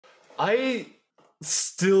I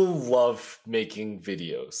still love making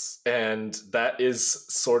videos, and that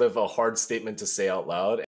is sort of a hard statement to say out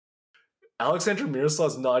loud. Alexander Miroslav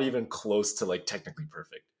is not even close to like technically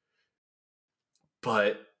perfect.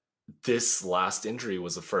 But this last injury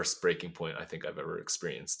was the first breaking point I think I've ever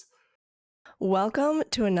experienced. Welcome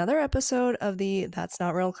to another episode of the That's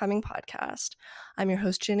Not Real Climbing podcast. I'm your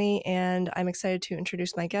host, Ginny, and I'm excited to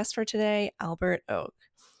introduce my guest for today, Albert Oak.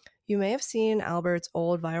 You may have seen Albert's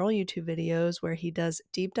old viral YouTube videos where he does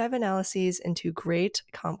deep dive analyses into great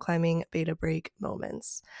comp climbing beta break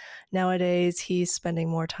moments. Nowadays, he's spending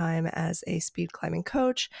more time as a speed climbing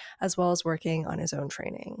coach, as well as working on his own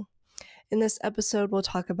training. In this episode, we'll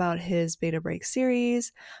talk about his beta break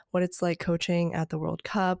series, what it's like coaching at the World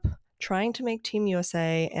Cup, trying to make Team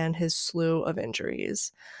USA, and his slew of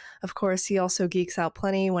injuries. Of course, he also geeks out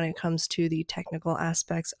plenty when it comes to the technical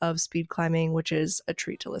aspects of speed climbing, which is a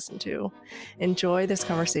treat to listen to. Enjoy this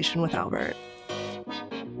conversation with Albert.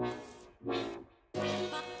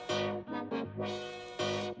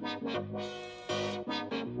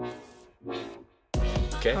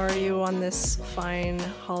 Okay. How are you on this fine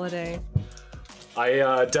holiday?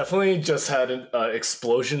 I definitely just had an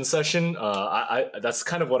explosion session. That's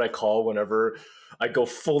kind of what I call whenever I go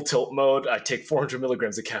full tilt mode. I take 400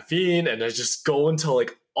 milligrams of caffeine and I just go until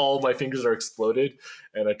like all my fingers are exploded,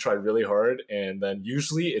 and I try really hard. And then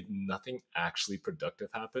usually nothing actually productive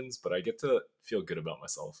happens, but I get to feel good about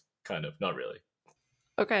myself. Kind of, not really.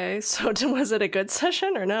 Okay, so was it a good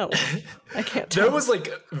session or no? I can't tell. There was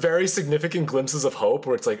like very significant glimpses of hope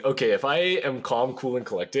where it's like, okay, if I am calm, cool, and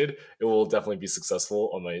collected, it will definitely be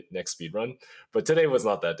successful on my next speed run. But today was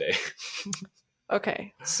not that day.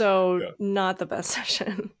 Okay, so not the best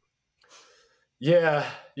session. Yeah,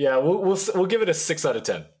 we'll give it a 6 out of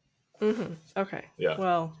 10. Mm-hmm. Okay. Yeah.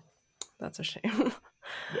 Well, that's a shame.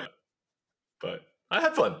 Yeah, but I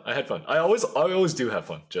had fun. I always do have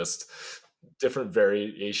fun. Just different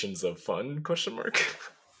variations of fun, question mark.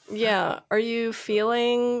 Yeah. Are you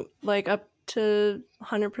feeling like up to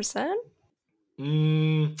 100%?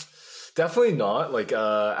 Definitely not. Like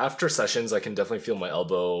after sessions, I can definitely feel my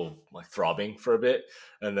elbow like throbbing for a bit,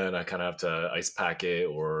 and then I kind of have to ice pack it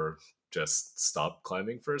or just stop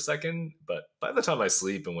climbing for a second. But by the time I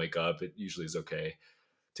sleep and wake up, it usually is okay.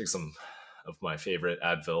 Take some of my favorite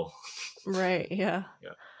Advil. Right. Yeah.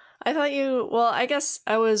 Yeah. I thought I guess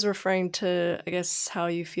I was referring to, how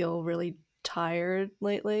you feel really tired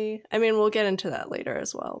lately. I mean, we'll get into that later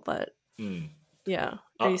as well, but yeah.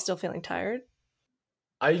 Are you still feeling tired?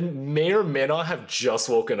 I may or may not have just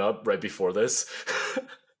woken up right before this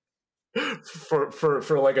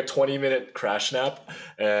for like a 20-minute crash nap,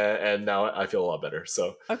 and now I feel a lot better.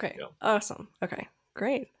 So okay, Awesome. Okay,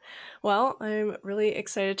 great. Well, I'm really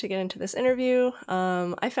excited to get into this interview.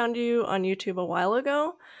 I found you on YouTube a while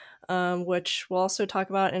ago, which we'll also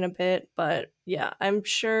talk about in a bit. But yeah, I'm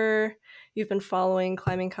sure you've been following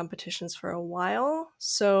climbing competitions for a while.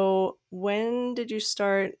 So when did you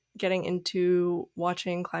start getting into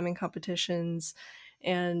watching climbing competitions,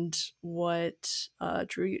 and what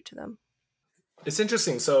drew you to them? It's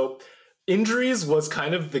interesting. So injuries was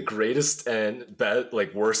kind of the greatest and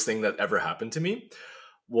worst thing that ever happened to me.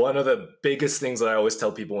 One of the biggest things that I always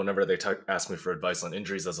tell people whenever they ask me for advice on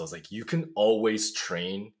injuries is I was like, you can always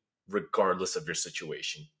train regardless of your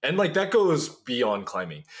situation. And like that goes beyond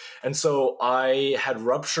climbing. And so I had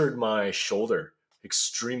ruptured my shoulder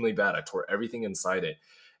extremely bad. I tore everything inside it.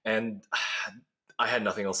 And I had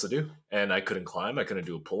nothing else to do. And I couldn't climb. I couldn't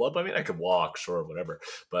do a pull-up. I mean, I could walk, sure, whatever.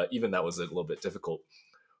 But even that was a little bit difficult.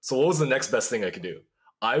 So what was the next best thing I could do?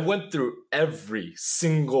 I went through every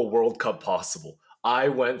single World Cup possible. I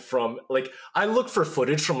went from I looked for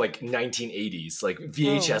footage from like 1980s, like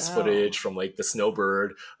VHS footage from like the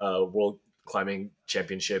Snowbird World Climbing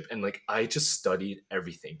Championship. And like, I just studied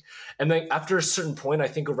everything. And then after a certain point, I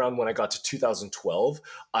think around when I got to 2012,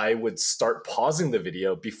 I would start pausing the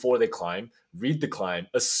video before they climb, read the climb,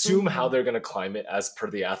 assume how they're going to climb it as per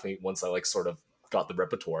the athlete once I like sort of got the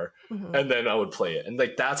repertoire, and then I would play it. And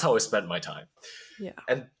like, that's how I spent my time. Yeah.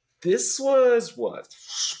 And this was what?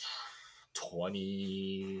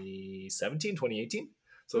 2017, 2018.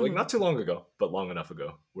 So like not too long ago, but long enough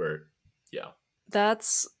ago where, yeah.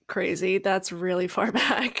 That's crazy. That's really far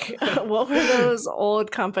back. What were those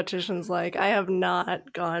old competitions like? I have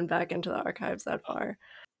not gone back into the archives that far.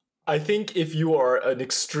 I think if you are an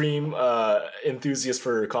extreme enthusiast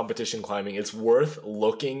for competition climbing, it's worth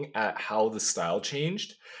looking at how the style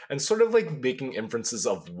changed and sort of like making inferences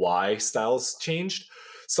of why styles changed.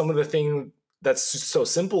 Some of the thing that's so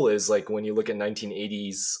simple is like when you look at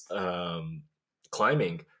 1980s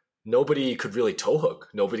climbing, nobody could really toe hook.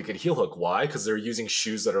 Nobody could heel hook. Why? Because they're using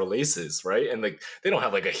shoes that are laces, right? And like they don't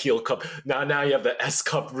have like a heel cup. Now you have the S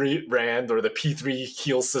cup brand or the P3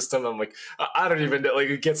 heel system. I'm like, I don't even know. Like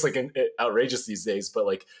it gets like outrageous these days. But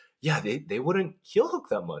like, yeah, they wouldn't heel hook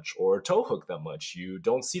that much or toe hook that much. You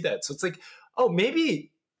don't see that. So it's like, oh,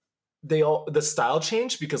 maybe the style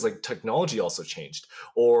changed because like technology also changed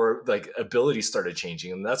or like ability started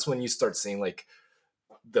changing, and that's when you start seeing like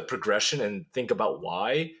the progression and think about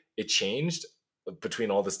why it changed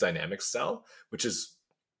between all this dynamic style, which is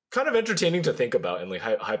kind of entertaining to think about and like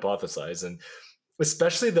hypothesize. And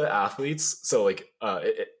especially the athletes. So like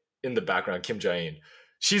in the background, Kim Jae-in,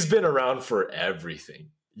 she's been around for everything.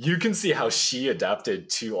 You can see how she adapted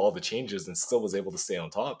to all the changes and still was able to stay on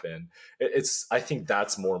top. And it's, I think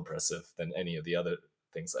that's more impressive than any of the other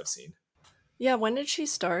things I've seen. Yeah, when did she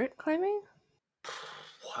start climbing?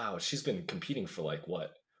 Wow, she's been competing for like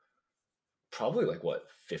what, probably like what,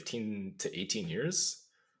 15 to 18 years.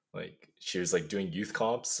 Like she was like doing youth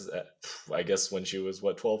comps at, I guess when she was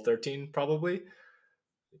what, 12, 13, probably.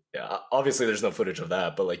 Yeah, obviously there's no footage of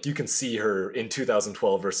that, but like you can see her in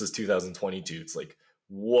 2012 versus 2022. It's like,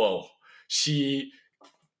 whoa, she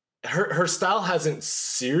her style hasn't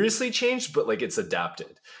seriously changed, but like it's adapted.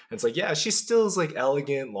 And it's like, yeah, she still is like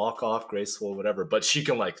elegant, lock off, graceful, whatever, but she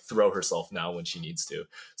can like throw herself now when she needs to,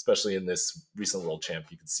 especially in this recent world champ.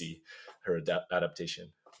 You can see her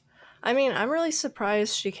adaptation. I mean, I'm really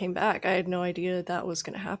surprised she came back. I had no idea that was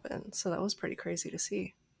going to happen. So that was pretty crazy to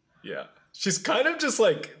see. Yeah. She's kind of just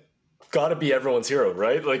like gotta be everyone's hero,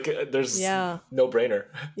 right? Like there's Yeah. no brainer.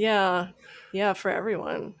 Yeah. Yeah, for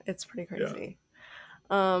everyone. It's pretty Yeah. crazy.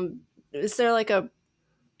 Is there like a,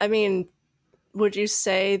 I mean, would you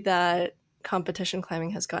say that competition climbing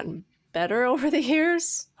has gotten better over the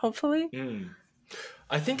years, hopefully?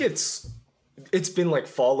 I think it's been like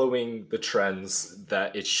following the trends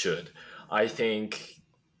that it should. I think,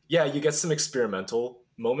 yeah, you get some experimental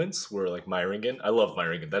moments where like Myringen. I love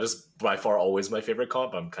Myringen. That is by far always my favorite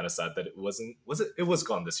comp. I'm kind of sad that it wasn't. Was it? It was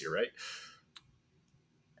gone this year, right?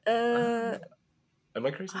 Uh, Am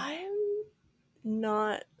I crazy? I'm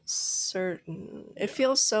not certain. It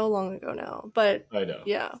feels so long ago now, but I know.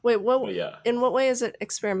 yeah. Wait, what? But yeah, In what way is it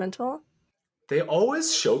experimental? they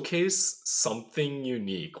always showcase something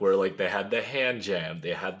unique where like they had the hand jam,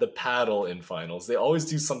 they had the paddle in finals. They always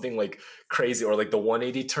do something like crazy or like the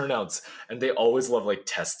 180 turnouts, and they always love like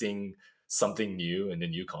testing something new and a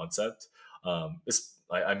new concept.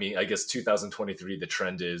 I mean, I guess 2023 the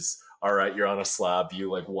trend is, all right, you're on a slab, you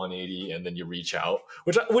like 180 and then you reach out,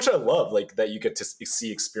 which I love, like that you get to see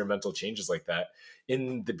experimental changes like that.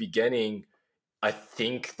 In the beginning, I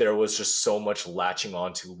think there was just so much latching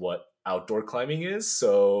on to what outdoor climbing is.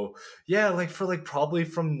 So yeah, like for like probably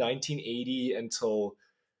from 1980 until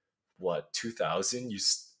what, 2000, you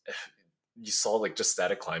saw like just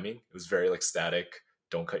static climbing. It was very like static.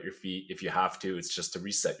 Don't cut your feet. If you have to, it's just to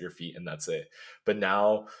reset your feet and that's it. But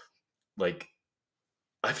now, like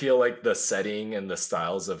I feel like the setting and the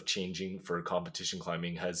styles of changing for competition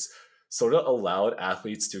climbing has sort of allowed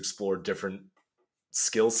athletes to explore different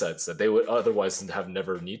skill sets that they would otherwise have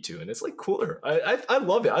never need to, and it's like cooler. I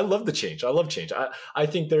love it. I love the change. I love change. I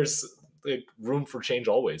think there's like room for change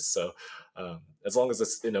always. So as long as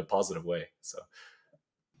it's in a positive way. So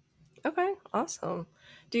Okay, awesome.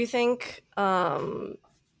 Do you think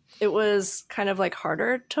it was kind of like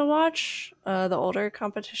harder to watch the older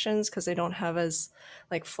competitions because they don't have as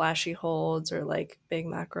like flashy holds or like big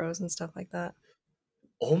macros and stuff like that?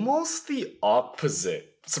 almost the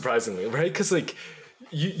opposite, surprisingly, right? Because like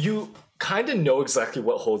you kind of know exactly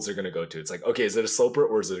what holds they're going to go to. It's like, okay, is it a sloper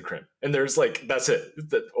or is it a crimp? And there's like, that's it.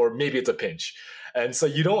 Or maybe it's a pinch. And so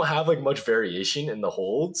you don't have like much variation in the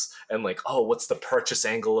holds and like, oh, what's the purchase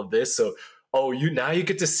angle of this? So, oh, you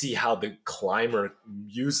get to see how the climber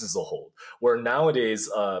uses the hold. Where nowadays,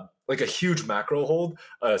 like a huge macro hold,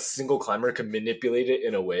 a single climber can manipulate it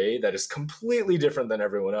in a way that is completely different than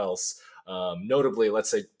everyone else. Notably,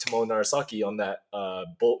 let's say Tomo Narasaki on that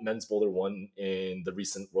men's boulder one in the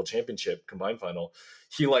recent World Championship combined final,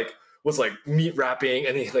 he like was like meat wrapping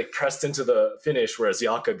and he like pressed into the finish, whereas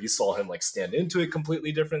Jakob, you saw him like stand into it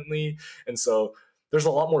completely differently. And so there's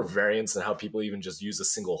a lot more variance in how people even just use a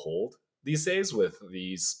single hold these days with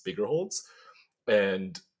these bigger holds.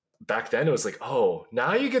 And back then it was like, oh,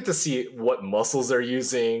 now you get to see what muscles they're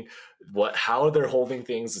using, how they're holding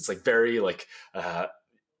things. It's like very like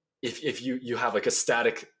if you have like a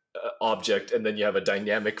static object and then you have a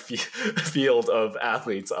dynamic field of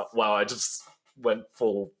athletes, wow, I just went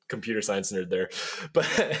full computer science nerd there. But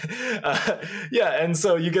yeah, and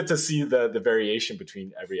so you get to see the variation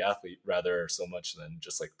between every athlete rather so much than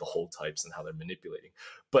just like the hold types and how they're manipulating.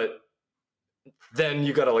 But then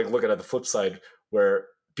you got to like look at the flip side where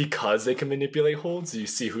because they can manipulate holds, you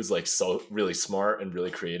see who's like so really smart and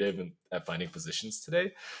really creative and at finding positions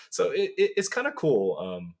today. So it's kind of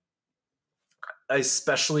cool.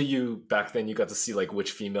 Especially you back then, you got to see like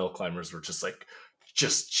which female climbers were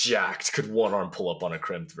just jacked, could one arm pull up on a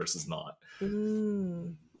crimped versus not.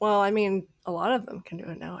 Well, I mean, a lot of them can do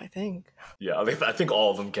it now, I think. Yeah, I think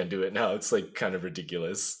all of them can do it now. It's like kind of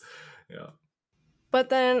ridiculous. Yeah. But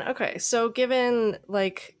then, okay, so given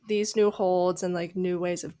like these new holds and like new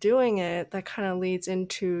ways of doing it, that kind of leads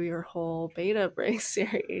into your whole beta break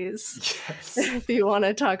series. Yes. If you want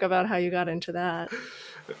to talk about how you got into that.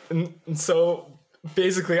 And so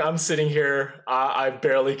basically, I'm sitting here. I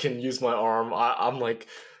barely can use my arm. I'm like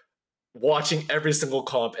watching every single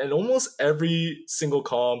comp, and almost every single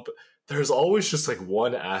comp, there's always just like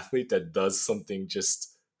one athlete that does something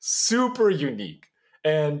just super unique.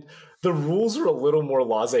 And the rules were a little more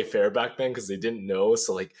laissez-faire back then because they didn't know.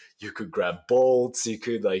 So like you could grab bolts, you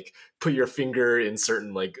could like put your finger in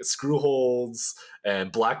certain like screw holes,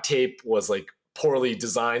 and black tape was like poorly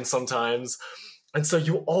designed sometimes. And so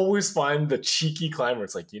you always find the cheeky climber.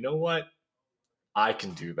 It's like, you know what? I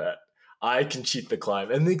can do that. I can cheat the climb.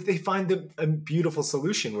 And they find a beautiful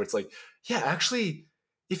solution where it's like, yeah, actually,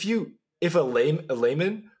 if a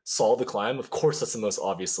layman saw the climb, of course that's the most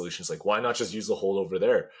obvious solution. It's like, why not just use the hold over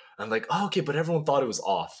there? I'm like, oh, okay, but everyone thought it was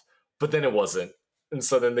off. But then it wasn't. And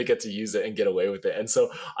so then they get to use it and get away with it. And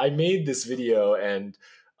so I made this video, and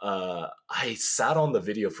I sat on the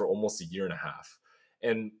video for almost a year and a half.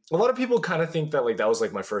 And a lot of people kind of think that like that was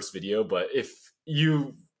like my first video, but if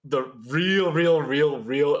you the real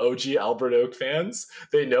OG Albert Oak fans,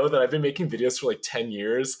 they know that I've been making videos for like 10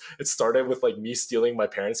 years. It started with like me stealing my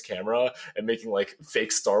parents' camera and making like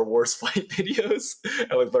fake Star Wars fight videos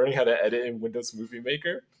and like learning how to edit in Windows Movie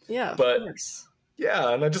Maker. Yeah, but of course.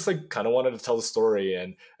 Yeah, and I just like kind of wanted to tell the story,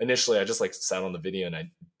 and initially I just like sat on the video and I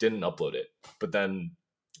didn't upload it. But then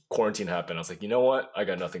quarantine happened. I was like, you know what? I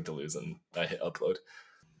got nothing to lose, and I hit upload.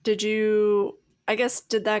 Did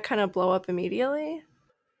that kind of blow up immediately?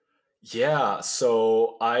 Yeah,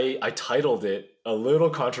 so I titled it a little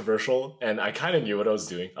controversial, and I kind of knew what I was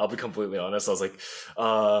doing. I'll be completely honest. I was like,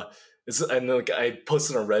 and then, like I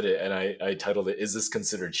posted on Reddit, and I titled it, "Is this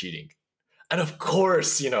considered cheating?" And of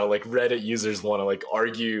course, you know, like Reddit users want to like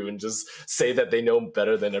argue and just say that they know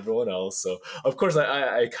better than everyone else. So of course,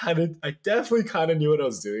 I definitely kind of knew what I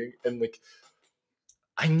was doing, and like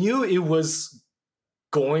I knew it was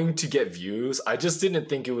going to get views. I just didn't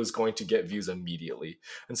think it was going to get views immediately.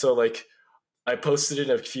 And so like I posted it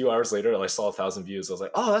a few hours later and I saw 1,000 views. I was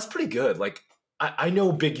like, oh, that's pretty good. Like I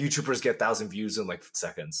know big YouTubers get 1,000 views in like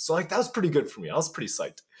seconds. So like that was pretty good for me. I was pretty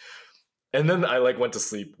psyched. And then I like went to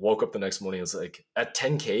sleep, woke up the next morning. It was like at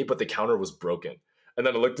 10K, but the counter was broken. And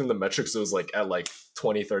then I looked in the metrics. It was like at like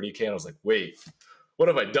 20, 30K. And I was like, wait, what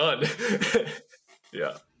have I done?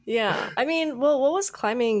 Yeah. Yeah. I mean, well, what was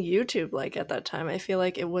climbing YouTube like at that time? I feel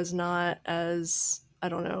like it was not as, I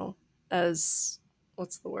don't know, as,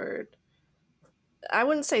 what's the word? I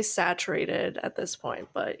wouldn't say saturated at this point,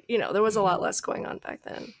 but, you know, there was a lot less going on back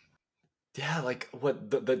then. Yeah, like what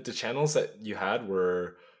the channels that you had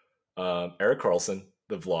were Eric Carlson,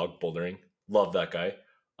 the vlog bouldering. Love that guy.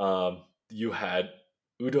 You had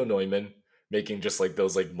Udo Neumann making just like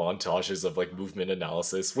those like montages of like movement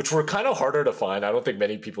analysis, which were kind of harder to find. I don't think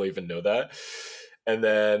many people even know that. And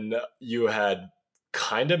then you had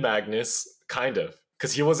kind of Magnus, kind of,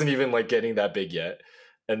 because he wasn't even like getting that big yet.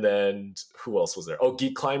 And then who else was there? Oh,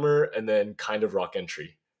 Geek Climber, and then kind of Rock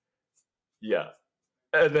Entry. Yeah.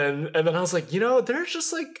 And then I was like, you know, there's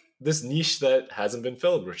just like this niche that hasn't been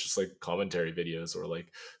filled, which is like commentary videos or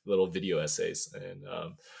like little video essays.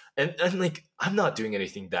 And like I'm not doing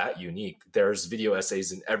anything that unique. There's video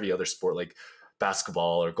essays in every other sport, like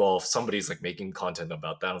basketball or golf. Somebody's like making content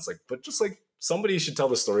about that. I was like, but just like somebody should tell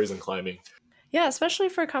the stories in climbing. Yeah, especially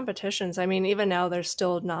for competitions. I mean, even now there's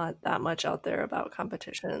still not that much out there about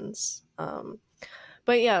competitions.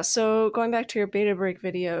 But yeah, so going back to your beta break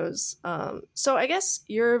videos, so I guess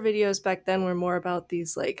your videos back then were more about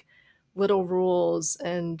these like little rules,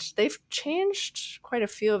 and they've changed quite a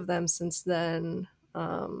few of them since then.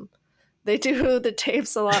 They do the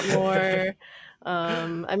tapes a lot more.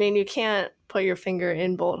 I mean, you can't put your finger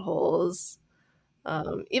in bolt holes.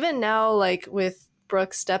 Even now, like with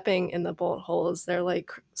Brooke stepping in the bolt holes, they're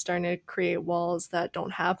like starting to create walls that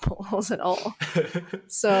don't have bolt holes at all.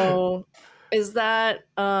 So is that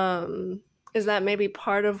Is that maybe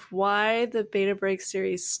part of why the beta break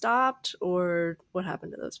series stopped, or what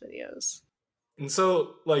happened to those videos? And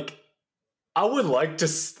so, like, I would like to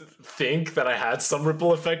think that I had some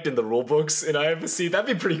ripple effect in the rule books in IFSC.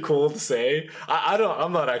 That'd be pretty cool to say.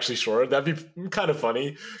 I'm not actually sure. That'd be kind of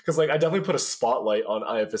funny because, like, I definitely put a spotlight on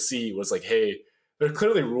IFSC. Was like, hey, there are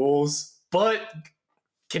clearly rules, but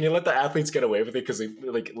can you let the athletes get away with it? Because it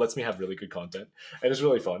like lets me have really good content, and it's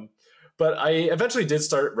really fun. But I eventually did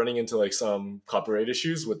start running into like some copyright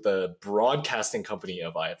issues with the broadcasting company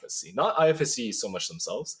of IFSC, not IFSC so much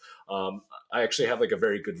themselves. I actually have like a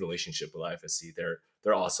very good relationship with IFSC.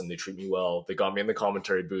 They're awesome. They treat me well. They got me in the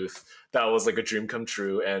commentary booth. That was like a dream come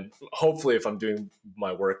true. And hopefully, if I'm doing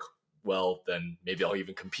my work well, then maybe I'll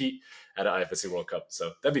even compete at an IFSC World Cup.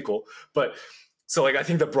 So that'd be cool. But so like I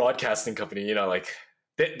think the broadcasting company, you know, like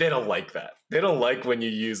they don't like that. They don't like when you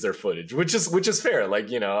use their footage, which is fair.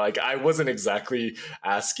 Like, you know, like I wasn't exactly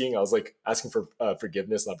asking. I was like asking for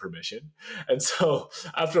forgiveness, not permission. And so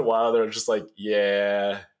after a while, they're just like,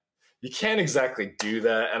 yeah, you can't exactly do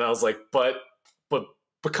that. And I was like, but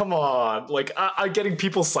come on, like I'm getting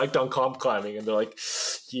people psyched on comp climbing, and they're like,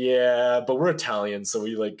 yeah, but we're Italian, so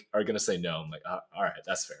we like are gonna say no. I'm like, all right,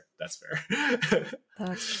 that's fair. That's fair.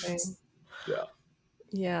 That's shame. Yeah.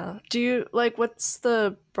 Yeah. Do you like what's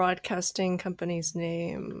the broadcasting company's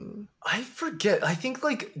name? I forget. I think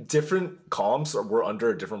like different comps were under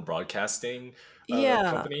a different broadcasting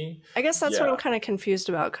company. I guess that's what Yeah. I'm kind of confused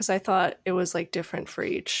about because I thought it was like different for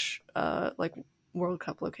each like World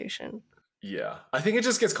Cup location. Yeah. I think it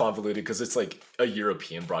just gets convoluted because it's like a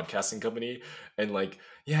European broadcasting company. And like,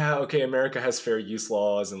 yeah, okay, America has fair use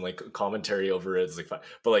laws and like commentary over it. It's like fine.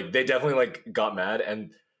 But like they definitely like got mad.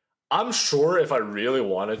 And I'm sure if I really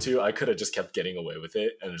wanted to, I could have just kept getting away with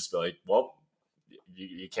it and just be like, well,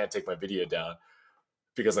 you can't take my video down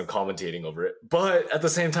because I'm commentating over it. But at the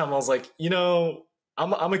same time, I was like, you know,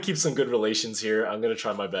 I'm gonna keep some good relations here. I'm gonna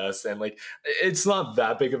try my best, and like, it's not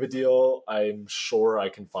that big of a deal. I'm sure I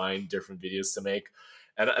can find different videos to make,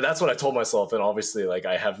 and that's what I told myself. And obviously, like,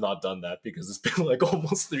 I have not done that because it's been like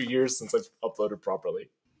almost 3 years since I've uploaded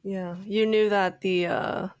properly. Yeah, you knew that they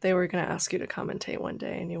were going to ask you to commentate one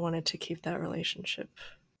day, and you wanted to keep that relationship.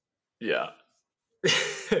 Yeah.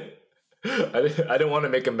 I didn't want to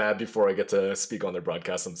make them mad before I get to speak on their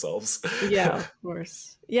broadcast themselves. Yeah, of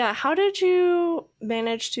course. Yeah, how did you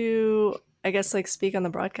manage to, I guess, like speak on the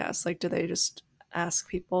broadcast? Like, do they just ask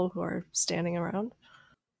people who are standing around?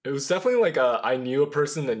 It was definitely like I knew a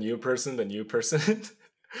person, the new person, the new person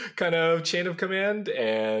kind of chain of command,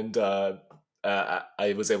 and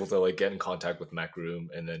I was able to like get in contact with Mac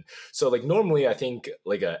Room, and then so like normally I think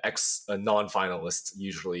like a non-finalist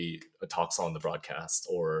usually talks on the broadcast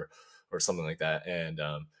or something like that, and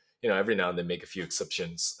you know, every now and then make a few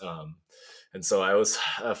exceptions. And so I was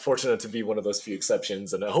fortunate to be one of those few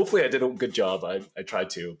exceptions, and hopefully I did a good job. I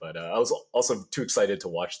tried to, but I was also too excited to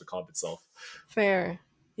watch the comp itself. Fair.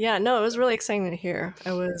 Yeah, no, it was really exciting to hear.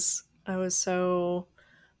 I was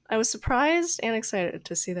surprised and excited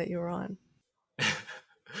to see that you were on.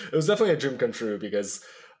 It was definitely a dream come true because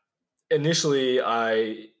initially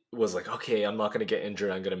I was like, okay, I'm not going to get injured.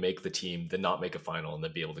 I'm going to make the team, then not make a final, and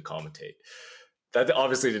then be able to commentate. That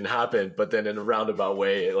obviously didn't happen, but then in a roundabout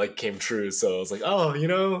way, it like came true. So I was like, oh, you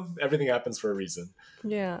know, everything happens for a reason.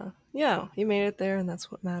 Yeah, yeah, you made it there, and that's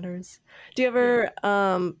what matters. Do you ever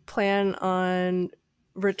plan on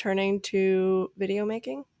returning to video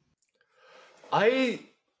making? I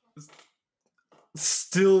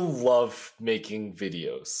still love making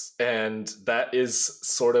videos, and that is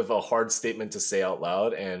sort of a hard statement to say out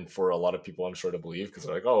loud, and for a lot of people I'm sure to believe, because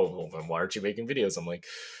they're like, oh, well, then why aren't you making videos? I'm like,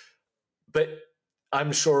 but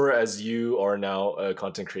I'm sure as you are now a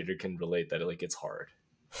content creator can relate that like it's hard.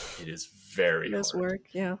 It is very It does hard. work,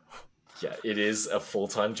 yeah. Yeah, it is a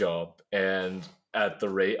full-time job, and at the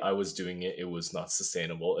rate I was doing it, it was not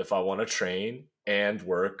sustainable. If I want to train and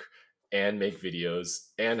work and make videos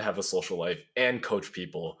and have a social life and coach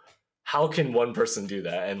people, how can one person do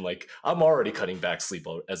that? And like, I'm already cutting back sleep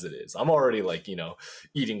as it is. I'm already like, you know,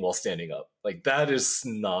 eating while standing up. Like, that is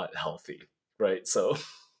not healthy, right? So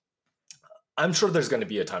I'm sure there's going to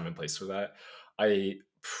be a time and place for that. I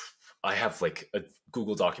I have like a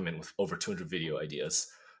Google document with over 200 video ideas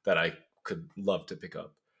that I could love to pick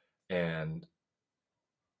up, and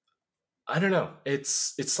I don't know.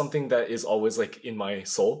 It's something that is always like in my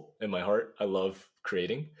soul, in my heart. I love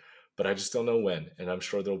creating, but I just don't know when, and I'm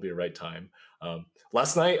sure there'll be a right time.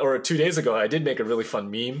 Last night or 2 days ago, I did make a really fun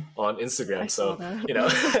meme on Instagram. I saw So that. you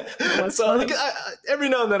know, so like every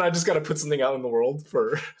now and then, I just got to put something out in the world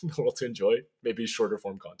for the world to enjoy. Maybe shorter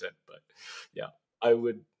form content, but yeah, I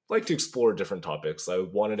would like to explore different topics. I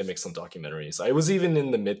wanted to make some documentaries. I was even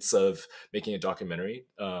in the midst of making a documentary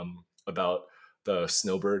about the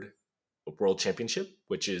snowbird world championship,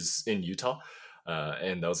 which is in Utah.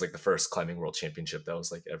 And that was like the first climbing world championship that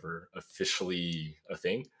was like ever officially a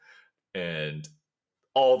thing. And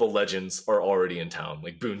all the legends are already in town.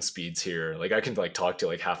 Like Boone Speed's here. Like I can like talk to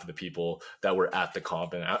like half of the people that were at the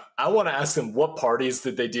comp, and I want to ask them what parties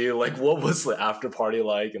did they do, like what was the after party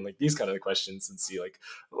like, and like these kind of questions, and see like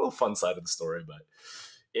a little fun side of the story. But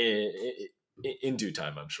in due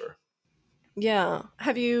time, I'm sure. Yeah.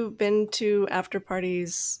 Have you been to after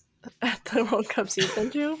parties at the World Cups you've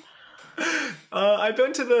been to? I've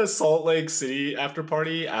been to the Salt Lake City after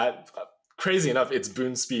party at. Crazy enough, it's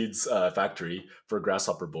Boone Speed's factory for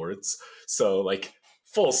grasshopper boards. So like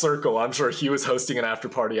full circle, I'm sure he was hosting an after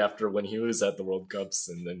party after when he was at the World Cups,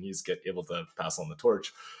 and then he's able to pass on the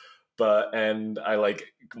torch. And I like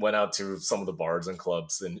went out to some of the bars and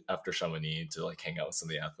clubs and after Chamonix to like hang out with some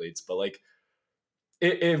of the athletes. But like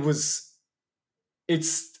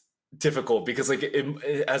it's difficult because like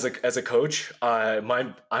as a coach,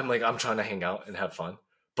 I'm trying to hang out and have fun,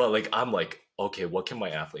 but like I'm like, okay, what can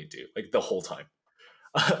my athlete do like the whole time?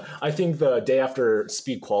 I think the day after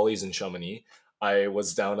speed qualies in Chamonix, I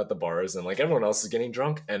was down at the bars and like everyone else is getting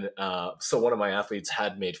drunk. And so one of my athletes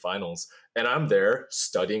had made finals, and I'm there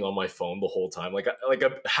studying on my phone the whole time, like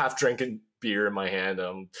a half drinking beer in my hand.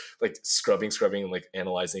 Like scrubbing and like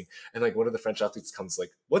analyzing. And like one of the French athletes comes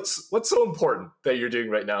like, what's so important that you're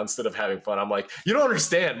doing right now instead of having fun? I'm like, you don't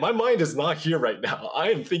understand. My mind is not here right now.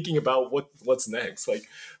 I am thinking about what's next. Like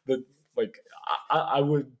I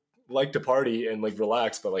would like to party and like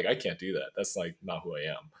relax, but like I can't do that. That's like not who I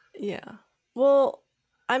am. Yeah. Well,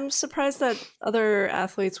 I'm surprised that other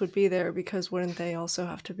athletes would be there, because wouldn't they also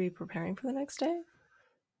have to be preparing for the next day?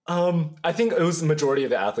 I think it was the majority of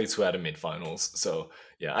the athletes who hadn't made finals. So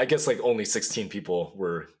yeah, I guess like only 16 people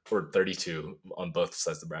were, or 32 on both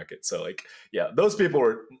sides of the bracket. So like, yeah, those people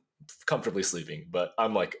were comfortably sleeping, but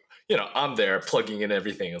I'm like, I'm there plugging in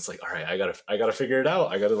everything. It's like, all right, I gotta figure it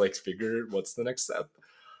out. I gotta like figure what's the next step.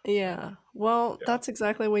 Yeah. Well, Yeah. that's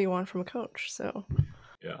exactly what you want from a coach. So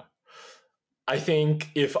Yeah. I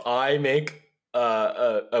think if I make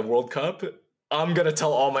a World Cup, I'm gonna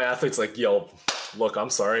tell all my athletes like, "Yo, look, I'm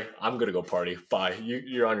sorry, I'm gonna go party. Bye.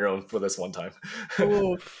 You're on your own for this one time."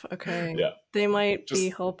 oof, okay. Yeah, They might be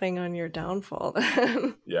just helping on your downfall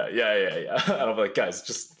then. yeah. And I'm like, guys,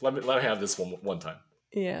 just let me have this one time.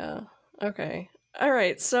 Yeah. Okay. All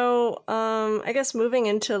right. So, I guess moving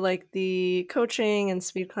into like the coaching and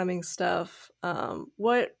speed climbing stuff,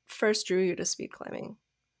 what first drew you to speed climbing?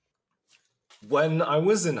 When I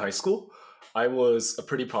was in high school, I was a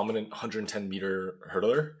pretty prominent 110-meter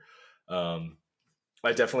hurdler. Um,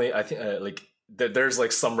 I think like there's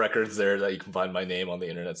like some records there that you can find my name on the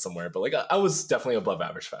internet somewhere, but like I was definitely above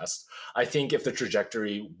average fast. I think if the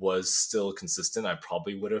trajectory was still consistent, I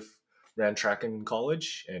probably would have ran track in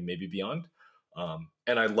college and maybe beyond.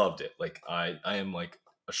 And I loved it. Like I am like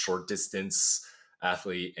a short distance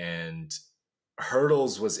athlete, and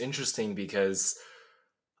hurdles was interesting because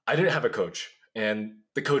I didn't have a coach, and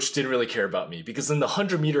the coach didn't really care about me because in the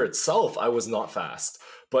 100-meter itself, I was not fast.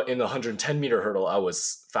 But in the 110-meter hurdle, I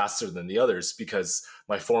was faster than the others because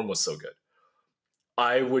my form was so good.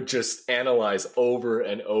 I would just analyze over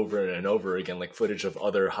and over and over again, like footage of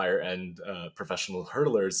other higher end professional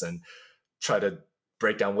hurdlers, and try to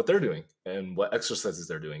break down what they're doing and what exercises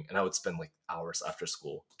they're doing. And I would spend like hours after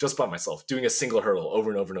school just by myself doing a single hurdle over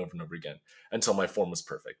and over and over and over again until my form was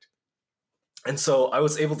perfect. And so I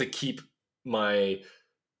was able to keep my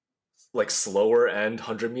like slower end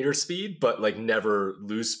 100-meter speed, but like never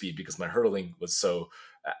lose speed because my hurdling was so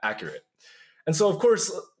accurate. And so of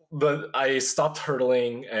course, I stopped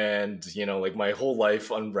hurdling, and like my whole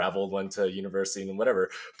life unraveled, went to university and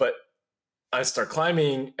whatever. But I start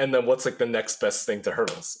climbing, and then what's like the next best thing to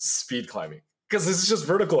hurdles? Speed climbing, because this is just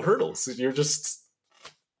vertical hurdles. You're just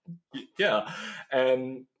yeah.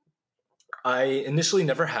 And I initially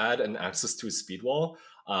never had an access to a speed wall.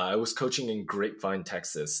 I was coaching in Grapevine,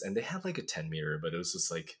 Texas, and they had like a 10-meter, but it was just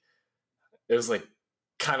like it was like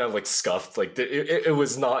kind of like scuffed. Like it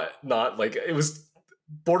was not like it was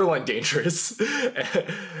borderline dangerous,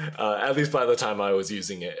 at least by the time I was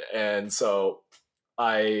using it. And so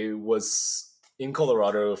I was in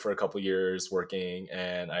Colorado for a couple years working,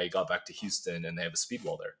 and I got back to Houston, and they have a speed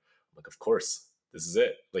wall there. I'm like, of course, this is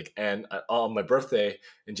it. Like, and on my birthday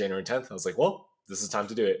in January 10th, I was like, well, this is time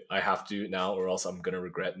to do it. I have to now, or else I'm gonna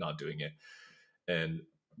regret not doing it. And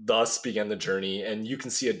thus began the journey. And you can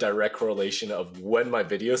see a direct correlation of when my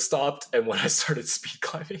video stopped and when I started speed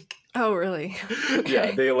climbing. Oh, really? Okay.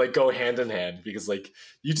 Yeah, they like go hand in hand because like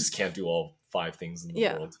you just can't do all 5 things in the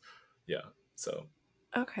world. Yeah. So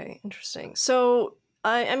okay, interesting. So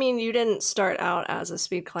I mean, you didn't start out as a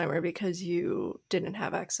speed climber because you didn't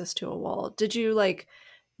have access to a wall. Did you like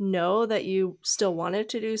know that you still wanted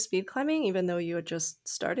to do speed climbing even though you had just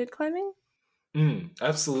started climbing?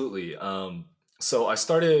 absolutely. So I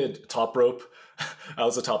started top rope. I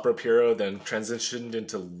was a top rope hero, then transitioned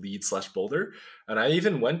into lead slash boulder. And I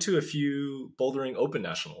even went to a few bouldering open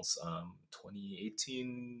nationals,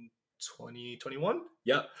 2018, 2021.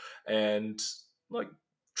 Yeah. And like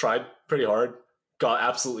tried pretty hard, got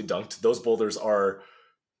absolutely dunked. Those boulders are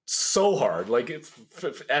so hard. Like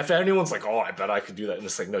if anyone's like, oh, I bet I could do that, and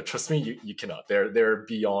it's like, no, trust me, you cannot. They're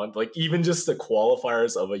beyond, like, even just the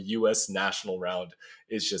qualifiers of a US national round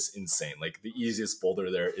is just insane. Like the easiest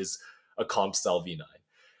boulder there is a comp style V9.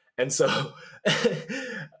 And so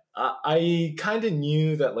I kind of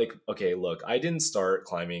knew that, like, okay, look, I didn't start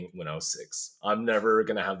climbing when I was 6. I'm never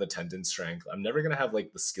going to have the tendon strength. I'm never going to have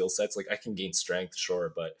like the skill sets. Like I can gain strength,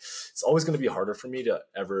 sure, but it's always going to be harder for me to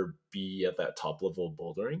ever be at that top level of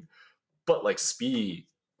bouldering. But like speed,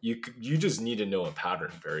 you just need to know a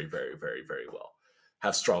pattern very, very, very, very well.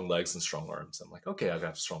 Have strong legs and strong arms. I'm like, okay, I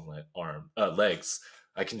got strong legs.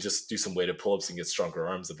 I can just do some weighted pull-ups and get stronger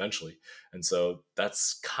arms eventually. And so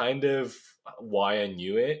that's kind of why I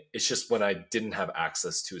knew it. It's just when I didn't have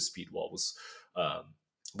access to a speed wall was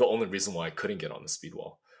the only reason why I couldn't get on the speed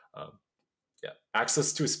wall. Yeah,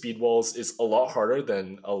 access to a speed walls is a lot harder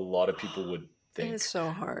than a lot of people would think. It is so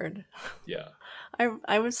hard. Yeah.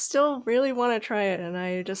 I would still really want to try it, and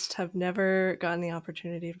I just have never gotten the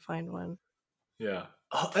opportunity to find one. Yeah.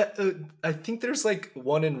 I think there's like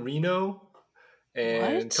one in Reno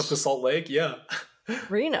and What? come to Salt Lake. Yeah.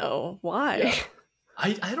 Reno? Why? Yeah.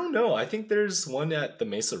 I don't know. I think there's one at the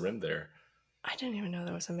Mesa Rim there. I didn't even know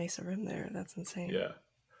there was a Mesa Rim there. That's insane. Yeah.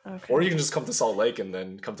 Okay. Or you can just come to Salt Lake and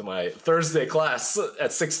then come to my Thursday class at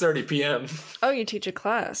 6:30 p.m. Oh, you teach a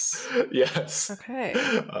class. Yes. Okay.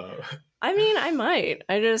 I mean, I might.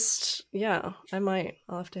 I might.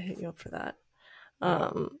 I'll have to hit you up for that.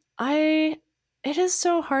 It is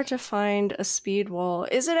so hard to find a speed wall.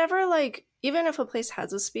 Is it ever like, even if a place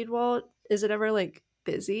has a speed wall, is it ever like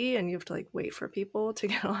busy and you have to like wait for people to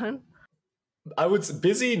get on? I would say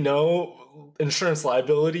busy, no. Insurance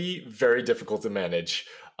liability, very difficult to manage.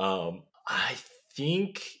 I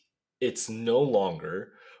think it's no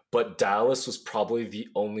longer, but Dallas was probably the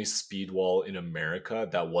only speed wall in America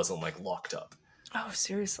that wasn't like locked up. Oh,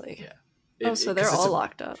 seriously? Yeah. So they're all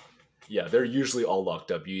locked up. Yeah, they're usually all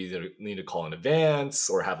locked up. You either need to call in advance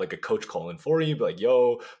or have like a coach call in for you, be like,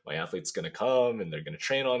 yo, my athlete's gonna come and they're gonna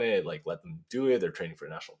train on it. Like, let them do it. They're training for a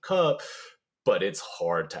national cup, but it's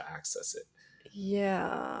hard to access it.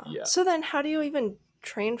 Yeah. Yeah. So then how do you even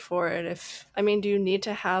train for it? Do you need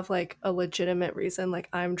to have like a legitimate reason, like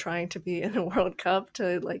I'm trying to be in a World Cup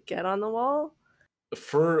to like get on the wall?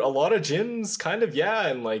 For a lot of gyms, kind of, yeah.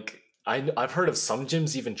 And like, I've heard of some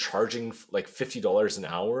gyms even charging like $50 an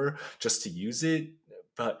hour just to use it.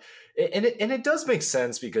 But it does make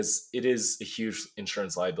sense because it is a huge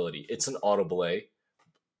insurance liability. It's an auto belay.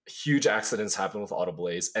 Huge accidents happen with auto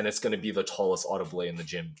belays, and it's going to be the tallest auto belay in the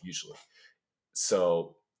gym usually.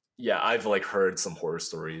 So yeah, I've like heard some horror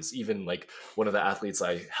stories. Even like one of the athletes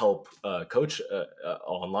I help coach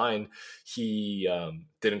online, he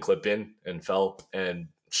didn't clip in and fell and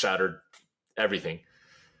shattered everything.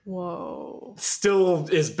 Whoa. Still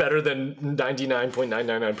is better than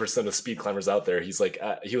 99.999% of speed climbers out there. He's like,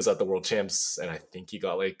 he was at the world champs and I think he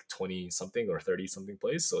got like 20 something or 30 something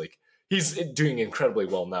place. So like he's doing incredibly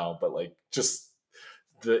well now, but like just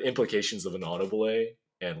the implications of an auto belay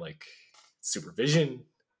and like supervision,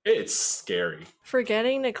 it's scary.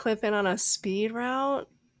 Forgetting to clip in on a speed route?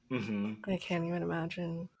 Mm-hmm. I can't even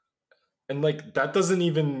imagine. And like that doesn't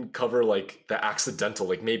even cover like the accidental,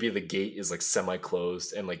 like maybe the gate is like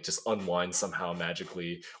semi-closed and like just unwind somehow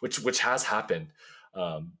magically, which has happened.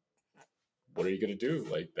 What are you gonna do?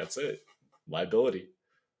 Like that's it. Liability.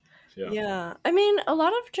 Yeah. I mean, a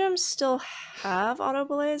lot of gyms still have auto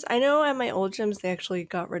belays. I know at my old gyms they actually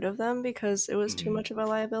got rid of them because it was too much of a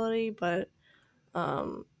liability, but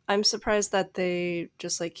I'm surprised that they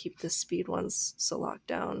just like keep the speed ones so locked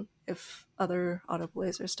down if other auto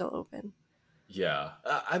belays are still open. Yeah.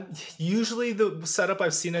 I'm usually the setup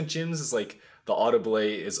I've seen at gyms is like the auto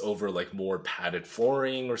belay is over like more padded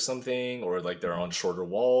flooring or something, or like they're on shorter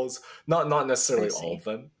walls. Not necessarily all of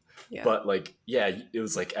them. Yeah. But like, yeah, it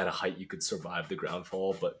was like at a height you could survive the ground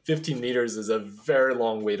fall, but 15 meters is a very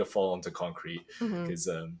long way to fall into concrete Mm-hmm. because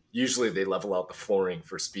usually they level out the flooring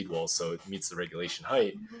for speed walls so it meets the regulation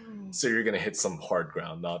height. Oh. So you're gonna hit some hard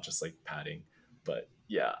ground, not just like padding. But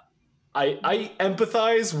yeah, I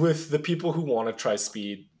empathize with the people who want to try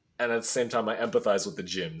speed, and at the same time I empathize with the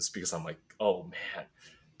gyms because I'm like, oh man,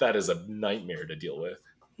 that is a nightmare to deal with.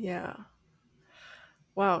 Yeah.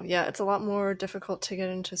 Wow. Yeah, it's a lot more difficult to get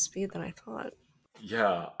into speed than I thought.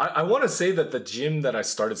 Yeah, I want to say that the gym that I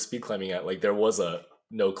started speed climbing at, like there was a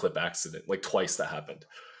no clip accident, like twice that happened.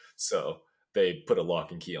 So they put a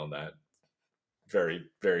lock and key on that very,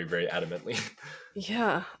 very, very adamantly.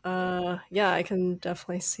 Yeah. Yeah, I can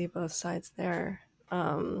definitely see both sides there.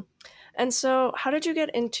 Um, and so how did you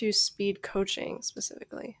get into speed coaching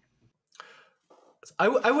specifically?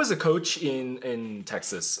 I was a coach in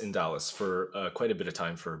Texas, in Dallas, for quite a bit of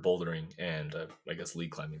time for bouldering and I guess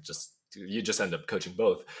lead climbing. Just you just end up coaching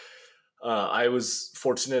both. I was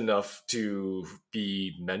fortunate enough to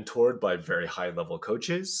be mentored by very high level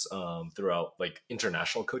coaches throughout, like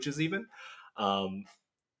international coaches even. Um,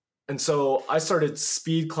 and so I started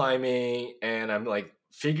speed climbing, and I'm like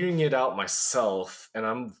figuring it out myself, and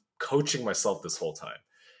I'm coaching myself this whole time.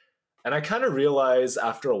 And I kind of realized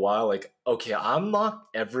after a while, like, okay, I'm not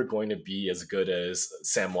ever going to be as good as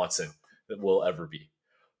Sam Watson that will ever be.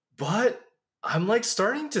 But I'm like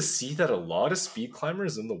starting to see that a lot of speed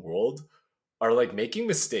climbers in the world are like making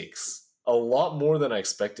mistakes a lot more than I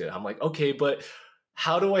expected. I'm like, okay, but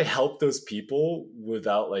how do I help those people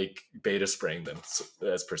without like beta spraying them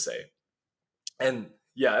as per se? And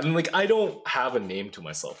yeah, and like I don't have a name to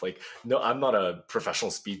myself. Like, no, I'm not a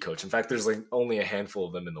professional speed coach. In fact, there's like only a handful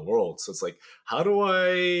of them in the world. So it's like, how do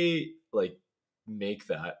I like make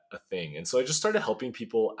that a thing? And so I just started helping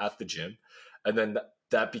people at the gym. And then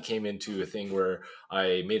that became into a thing where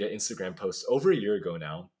I made an Instagram post over a year ago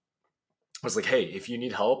now. I was like, hey, if you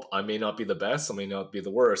need help, I may not be the best, I may not be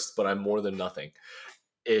the worst, but I'm more than nothing.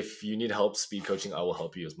 If you need help speed coaching, I will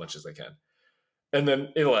help you as much as I can. And then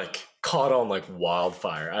it like caught on like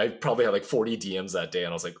wildfire. I probably had like 40 DMs that day, and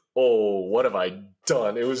I was like, oh, what have I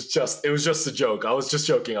done? It was just a joke. I was just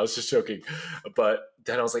joking. I was just joking. But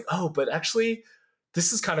then I was like, oh, but actually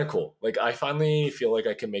this is kind of cool. Like I finally feel like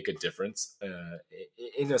I can make a difference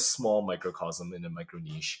in a small microcosm, in a micro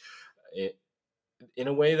niche, in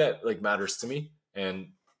a way that like matters to me. And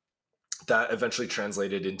that eventually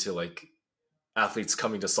translated into like athletes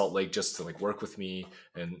coming to Salt Lake just to like work with me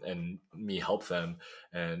and me help them.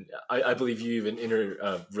 And I believe you even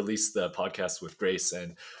released the podcast with Grace,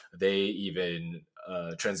 and they even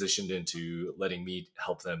transitioned into letting me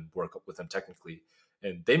help them work with them technically.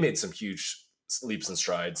 And they made some huge leaps and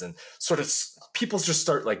strides, and sort of people just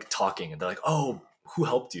start like talking, and they're like, oh, who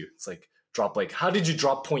helped you? It's like, drop like, how did you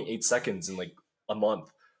drop 0.8 seconds in like a month?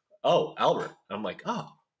 Oh, Albert. And I'm like, oh,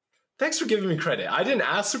 thanks for giving me credit. I didn't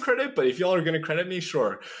ask for credit, but if y'all are going to credit me,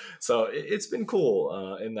 sure. So it's been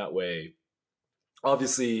cool in that way.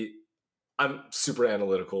 Obviously, I'm super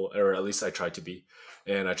analytical, or at least I try to be,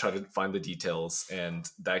 and I try to find the details. And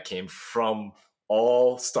that came from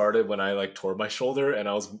all started when I like tore my shoulder and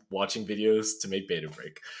I was watching videos to make beta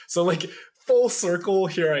break. So like full circle,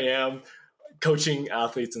 here I am coaching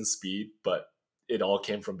athletes in speed, but it all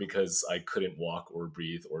came from because I couldn't walk or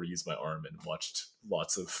breathe or use my arm and watched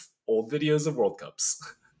lots of old videos of World Cups.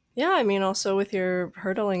 Yeah, I mean, also with your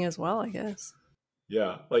hurdling as well, I guess.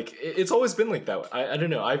 Yeah, like it's always been like that. I don't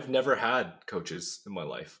know. I've never had coaches in my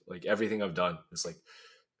life. Like everything I've done is like,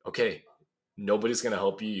 okay, nobody's going to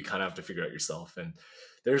help you. You kind of have to figure out yourself. And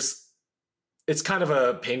there's, it's kind of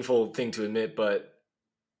a painful thing to admit, but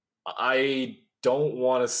I don't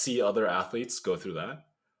want to see other athletes go through that.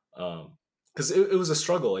 Because it was a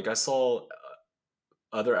struggle. Like I saw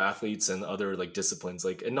other athletes and other like disciplines,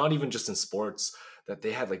 like, and not even just in sports, that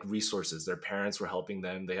they had like resources. Their parents were helping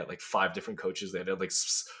them. They had like 5 different coaches. They had like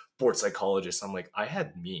sports psychologists. I'm like, I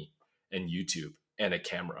had me and YouTube and a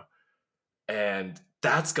camera, and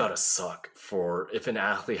that's gotta suck for if an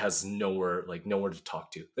athlete has nowhere to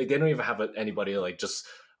talk to. Like they don't even have anybody like just,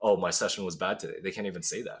 oh, my session was bad today. They can't even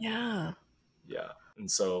say that. Yeah. Yeah. And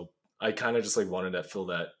so I kind of just like wanted to fill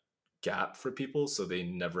that gap for people so they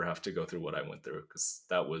never have to go through what I went through, because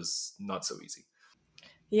that was not so easy.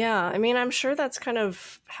 Yeah, I mean, I'm sure that's kind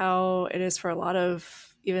of how it is for a lot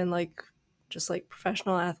of even like just like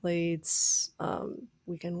professional athletes,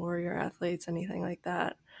 weekend warrior athletes, anything like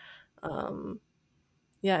that. Um,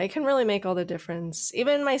 yeah, it can really make all the difference.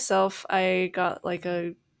 Even myself, I got like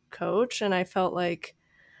a coach, and I felt like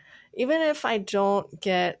even if I don't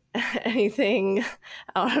get anything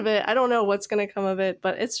out of it, I don't know what's going to come of it,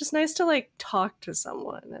 but it's just nice to like talk to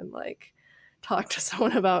someone and like talk to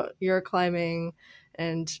someone about your climbing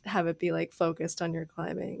and have it be like focused on your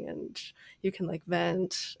climbing and you can like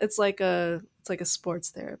vent. It's like a sports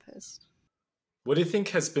therapist. What do you think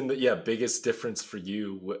has been the biggest difference for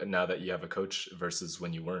you now that you have a coach versus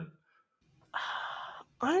when you weren't?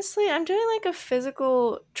 Honestly, I'm doing like a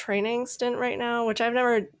physical training stint right now, which I've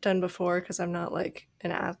never done before because I'm not like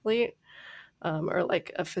an athlete or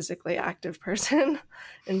like a physically active person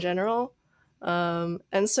in general.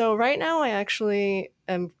 And so right now, I actually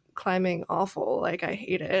am climbing awful. Like, I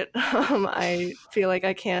hate it. I feel like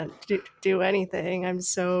I can't do anything. I'm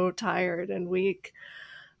so tired and weak.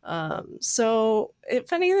 So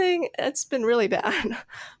if anything, it's been really bad.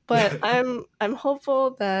 But I'm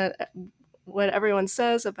hopeful that what everyone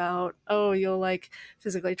says about, oh, you'll like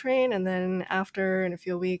physically train and then after in a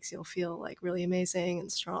few weeks you'll feel like really amazing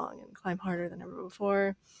and strong and climb harder than ever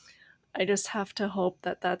before. I just have to hope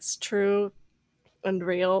that that's true and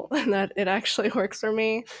real and that it actually works for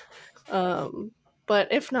me. Um,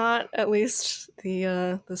 but if not, at least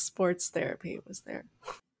the sports therapy was there.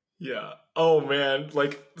 Yeah. Oh man,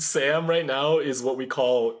 like Sam right now is what we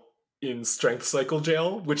call in strength cycle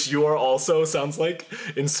jail, which you are also sounds like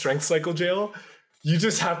in strength cycle jail. You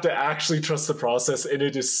just have to actually trust the process, and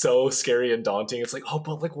it is so scary and daunting. It's like, oh,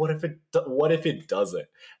 but like, what if it doesn't?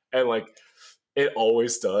 And like, it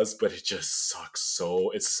always does, but it just sucks. So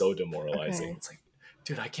it's so demoralizing. Okay. It's like,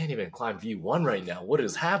 dude, I can't even climb V1 right now. What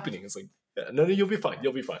is happening? It's like, yeah, no, you'll be fine.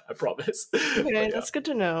 You'll be fine. I promise. Okay, But yeah, that's good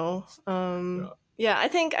to know. yeah. Yeah, I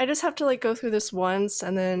think I just have to like go through this once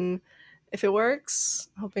and then if it works,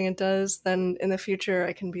 hoping it does, then in the future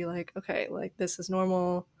I can be like, okay, like this is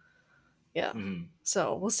normal. Yeah. Mhm.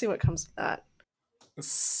 So we'll see what comes of that.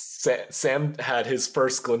 Sam had his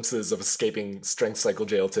first glimpses of escaping strength cycle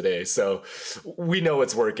jail today, so we know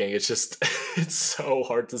it's working. It's just it's so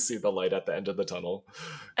hard to see the light at the end of the tunnel.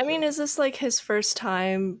 I mean, So is this like his first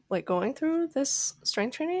time like going through this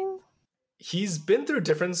strength training? he's been through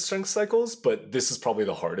different strength cycles, but this is probably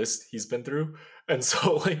the hardest he's been through. And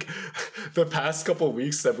so like the past couple of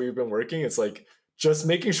weeks that we've been working, it's like just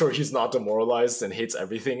making sure he's not demoralized and hates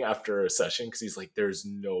everything after a session because he's like, there's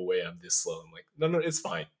no way I'm this slow. I'm like, no, it's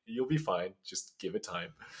fine. You'll be fine. Just give it time.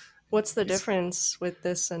 What's the He's difference with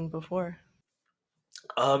this and before?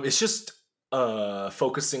 It's just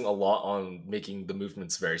focusing a lot on making the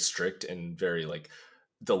movements very strict and very like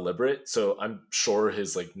deliberate. So I'm sure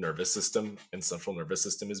his like nervous system and central nervous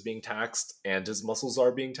system is being taxed and his muscles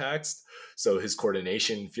are being taxed. So his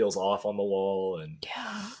coordination feels off on the wall and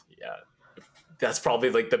Yeah. yeah, that's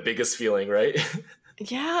probably like the biggest feeling, right?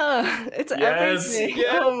 Yeah, it's Yes, everything.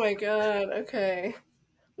 yeah. Oh my god. Okay.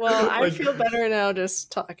 Well, I Like feel better now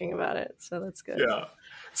just talking about it, so that's good. yeah.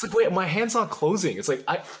 It's like wait, my hand's not closing. It's like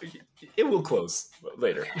it will close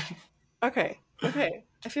later. Okay. Okay.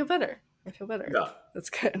 I feel better. I feel better. Yeah.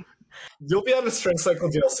 That's good. You'll be out of strength cycle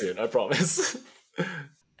jail soon, I promise.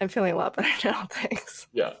 I'm feeling a lot better now. Thanks.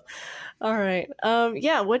 Yeah. All right.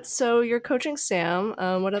 Yeah, so you're coaching Sam.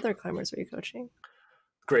 What other climbers are you coaching?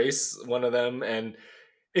 Grace, one of them, and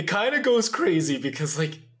it kind of goes crazy because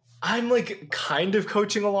like I'm like kind of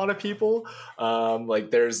coaching a lot of people.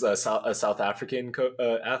 Like there's a South African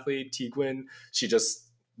athlete, Tigwin. She just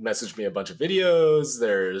messaged me a bunch of videos.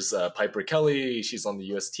 There's Piper Kelly. She's on the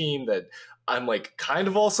U.S. team that I'm like kind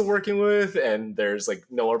of also working with, and there's like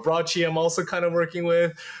Noah Bracci I'm also kind of working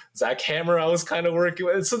with. Zach Hammer I was kind of working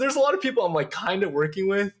with. So there's a lot of people I'm like kind of working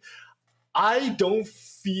with. I don't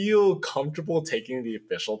feel comfortable taking the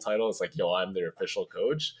official title. It's like, yo, I'm their official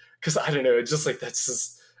coach. Because I don't know, it's just like that's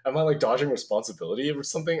just am I like dodging responsibility or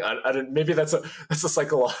something? I don't. Maybe that's a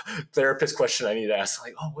therapist question I need to ask.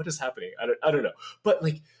 Like, oh, what is happening? I don't know. But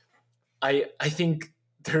like, I think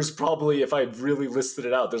there's probably if I really listed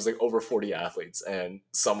it out, there's like over 40 athletes, and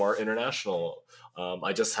some are international.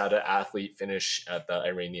 I just had an athlete finish at the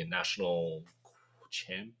Iranian national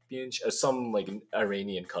championship, some like an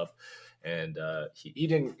Iranian Cup, and he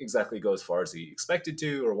didn't exactly go as far as he expected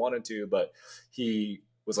to or wanted to, but he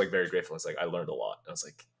was like very grateful. It's like I learned a lot. I was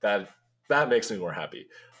like that makes me more happy.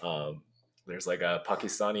 There's like a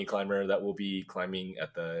Pakistani climber that will be climbing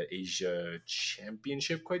at the Asia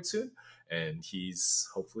Championship quite soon, and he's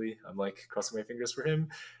hopefully I'm like crossing my fingers for him.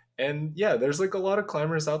 And yeah, there's like a lot of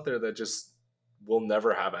climbers out there that just will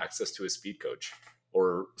never have access to a speed coach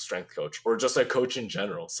or strength coach or just a coach in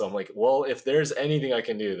general. So I'm like, well, if there's anything I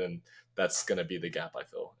can do, then that's going to be the gap I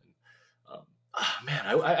fill. And, man,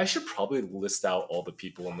 I should probably list out all the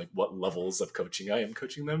people and like what levels of coaching I am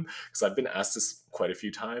coaching them because I've been asked this quite a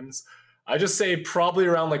few times. I just say probably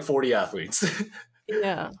around like 40 athletes.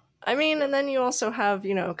 Yeah. I mean, and then you also have,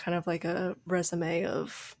 kind of like a resume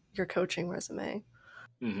of your coaching resume.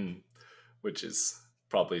 Mm-hmm. Which is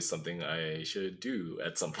probably something I should do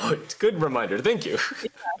at some point. Good reminder. Thank you.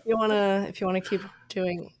 Yeah, if you wanna keep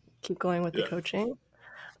going with the Yeah. coaching.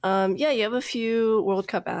 Yeah, you have a few World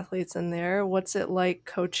Cup athletes in there. What's it like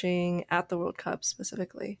coaching at the World Cup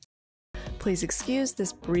specifically? Please excuse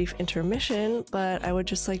this brief intermission, but I would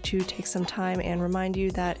just like to take some time and remind you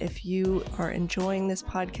that if you are enjoying this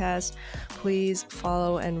podcast, please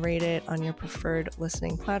follow and rate it on your preferred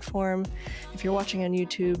listening platform. If you're watching on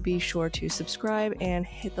YouTube, be sure to subscribe and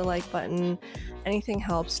hit the like button. Anything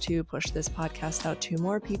helps to push this podcast out to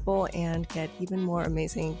more people and get even more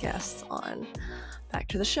amazing guests on. Back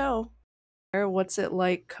to the show. What's it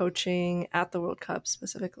like coaching at the World Cup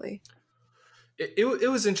specifically? It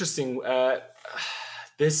was interesting. When I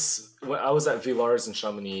was at Villars in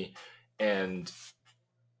Chamonix, and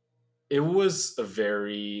it was a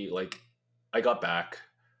very I got back,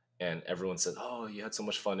 and everyone said, "Oh, you had so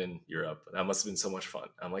much fun in Europe. That must have been so much fun."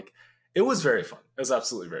 I'm like, "It was very fun. It was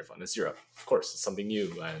absolutely very fun. It's Europe, of course. It's something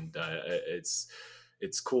new, and it's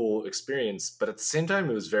cool experience. But at the same time,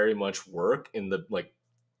 it was very much work in the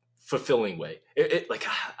fulfilling way. I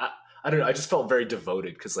don't know. I just felt very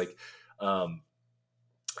devoted because um,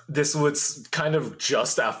 this was kind of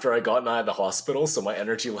just after I gotten out of the hospital, so my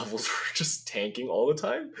energy levels were just tanking all the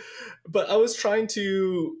time. But I was trying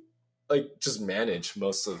to just manage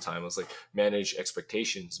most of the time. I was manage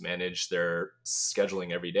expectations, manage their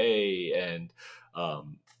scheduling every day, and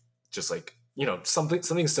just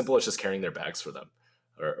something simple as just carrying their bags for them.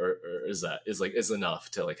 Or is enough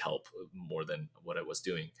to help more than what I was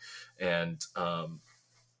doing. And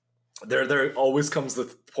there always comes the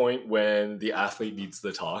point when the athlete needs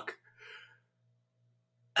the talk,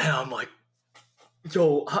 and I'm like,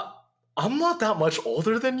 yo, I'm not that much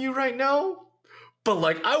older than you right now, but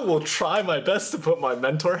I will try my best to put my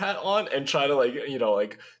mentor hat on and try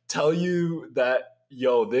to tell you that,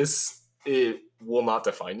 yo, it will not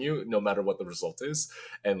define you no matter what the result is,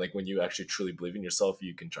 and when you actually truly believe in yourself,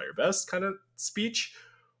 you can try your best kind of speech.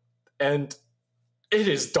 And it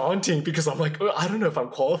is daunting because I'm like, I don't know if I'm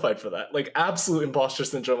qualified for that. Absolute imposter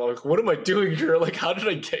syndrome. I'm like, what am I doing here? How did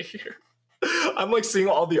I get here? I'm seeing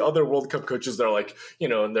all the other World Cup coaches. They're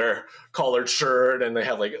in their collared shirt, and they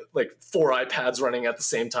have like 4 iPads running at the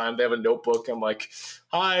same time. They have a notebook. I'm like,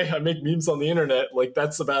 hi, I make memes on the internet.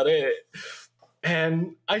 That's about it.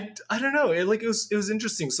 And I don't know. It was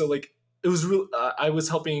interesting. So it was real. I was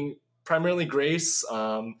helping primarily Grace,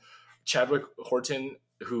 Chadwick Horton,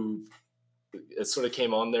 who it sort of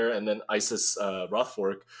came on there, and then Isis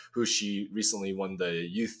Rothfork, who she recently won the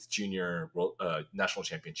youth junior national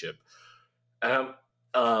championship.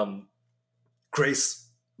 Grace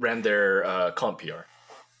ran their comp PR,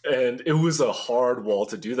 and it was a hard wall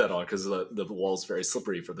to do that on because the wall's very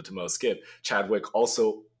slippery for the Tomoe skip. Chadwick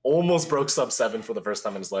also almost broke sub 7 for the first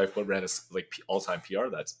time in his life, but ran his all-time PR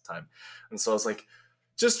that time. And so I was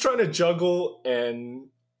just trying to juggle and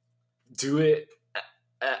do it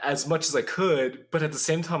as much as I could, but at the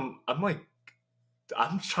same time, I'm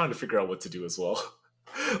trying to figure out what to do as well.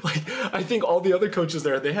 I think all the other coaches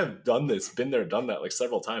there, they have done this, been there, done that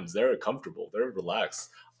several times. They're comfortable, they're relaxed.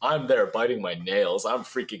 I'm there biting my nails. I'm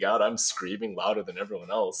freaking out. I'm screaming louder than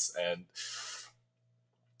everyone else. And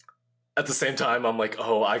at the same time, I'm like,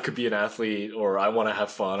 oh, I could be an athlete, or I want to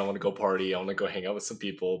have fun. I want to go party. I want to go hang out with some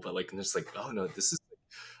people. But and it's oh no,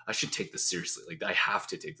 I should take this seriously. I have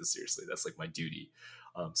to take this seriously. That's my duty.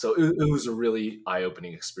 So it was a really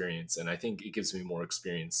eye-opening experience, and I think it gives me more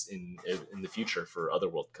experience in the future for other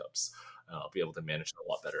World Cups. I'll be able to manage it a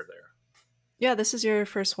lot better there. Yeah, this is your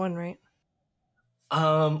first one, right?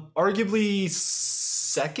 Arguably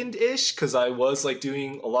second-ish, because I was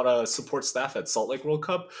doing a lot of support staff at Salt Lake World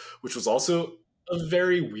Cup, which was also a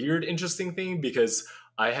very weird, interesting thing because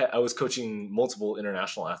I was coaching multiple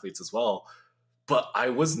international athletes as well, but I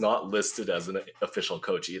was not listed as an official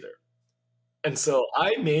coach either. And so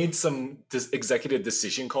I made some executive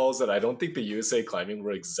decision calls that I don't think the USA Climbing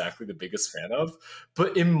were exactly the biggest fan of.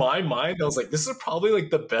 But in my mind, I was like, this is probably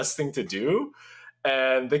the best thing to do.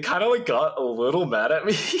 And they kind of got a little mad at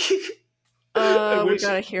me. We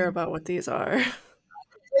gotta hear about what these are.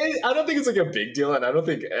 I don't think it's a big deal. And I don't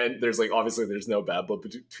think, and there's obviously there's no bad blood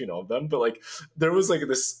between all of them. But there was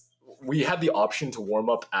this, we had the option to warm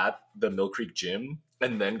up at the Mill Creek gym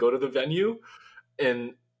and then go to the venue.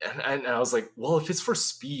 And I was like, well, if it's for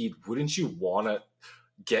speed, wouldn't you want to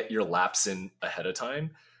get your laps in ahead of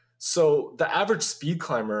time? So the average speed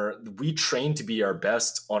climber, we train to be our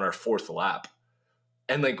best on our 4th lap.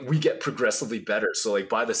 And like we get progressively better. So like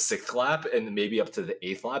by the 6th lap and maybe up to the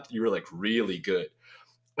 8th lap, you were like really good.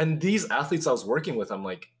 And these athletes I was working with, I'm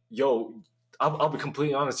like, yo, I'll be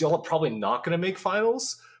completely honest, y'all are probably not going to make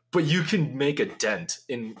finals, but you can make a dent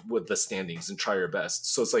in with the standings and try your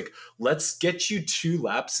best. So it's like, let's get you 2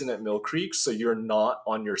 laps in at Mill Creek so you're not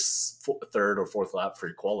on your 3rd or 4th lap for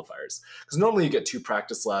your qualifiers. Because normally you get 2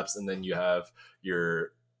 practice laps and then you have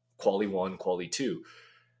your quali 1, quali 2.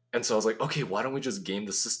 And so I was like, okay, why don't we just game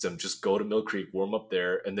the system? Just go to Mill Creek, warm up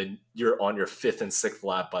there, and then you're on your 5th and 6th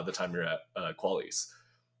lap by the time you're at qualies.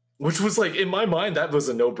 Which was like, in my mind, that was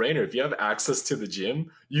a no-brainer. If you have access to the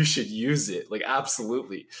gym, you should use it. Like,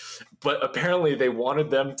 absolutely. But apparently they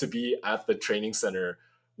wanted them to be at the training center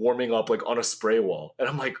warming up like on a spray wall. And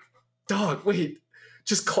I'm like, dog, wait,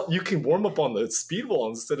 you can warm up on the speed wall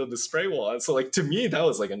instead of the spray wall. And so like, to me, that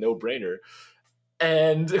was like a no-brainer.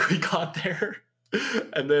 And we got there.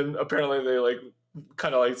 And then apparently they like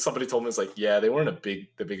kind of like somebody told me, it's like, yeah, they weren't the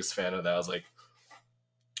biggest fan of that. I was like,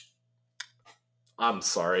 I'm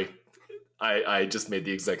sorry. I just made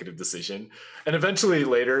the executive decision. And eventually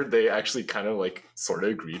later they actually kind of like sort of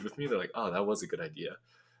agreed with me. They're like, oh, that was a good idea.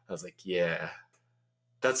 I was like, yeah,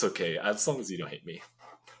 that's okay. As long as you don't hate me.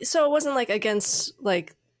 So it wasn't like against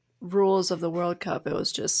like rules of the World Cup. It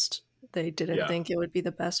was just they didn't think it would be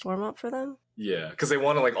the best warm up for them. Yeah, because they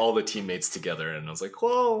wanted like all the teammates together, and I was like,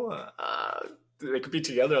 well, they could be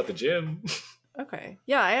together at the gym. Okay.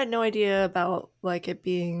 Yeah, I had no idea about like it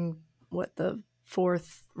being what the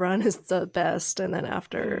 4th run is the best, and then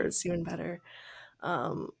after it's even better.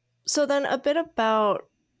 So then a bit about,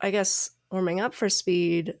 I guess, warming up for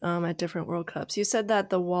speed at different World Cups. You said that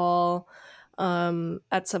the wall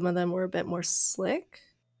at some of them were a bit more slick.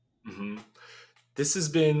 Mm-hmm. This has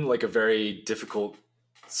been like a very difficult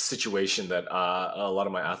situation that a lot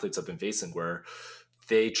of my athletes have been facing, where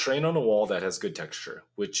they train on a wall that has good texture,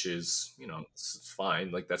 which is, it's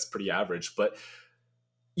fine. Like that's pretty average. But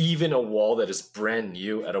even a wall that is brand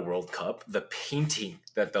new at a World Cup, the painting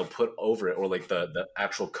that they'll put over it, or like the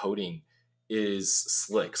actual coating, is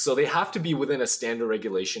slick. So they have to be within a standard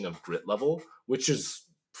regulation of grit level, which is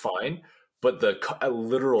fine. But a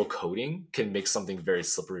literal coating can make something very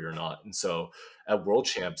slippery or not. And so at World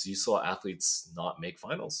Champs, you saw athletes not make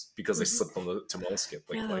finals because they slipped on the Tomoe skip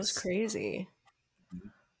like yeah, twice. That was crazy. Mm-hmm.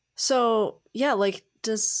 So yeah, like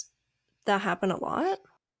does that happen a lot?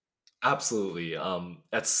 Absolutely.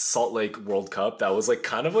 At Salt Lake World Cup, that was like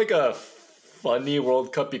kind of like a funny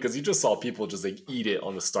World Cup because you just saw people just like eat it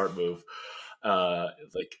on the start move.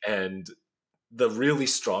 And the really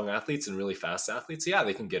strong athletes and really fast athletes, yeah,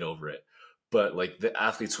 they can get over it. But like the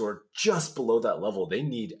athletes who are just below that level, they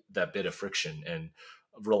need that bit of friction, and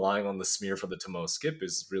relying on the smear for the Tomoe skip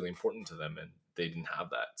is really important to them, and they didn't have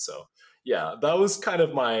that. So yeah, that was kind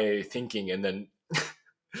of my thinking. And then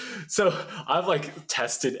so I've like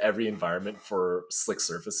tested every environment for slick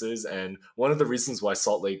surfaces, and one of the reasons why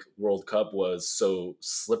Salt Lake World Cup was so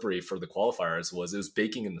slippery for the qualifiers was it was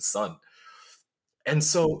baking in the sun. And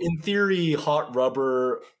so in theory, hot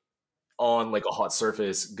rubber on like a hot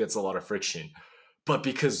surface gets a lot of friction, but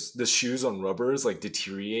because the shoes on rubbers like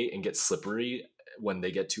deteriorate and get slippery when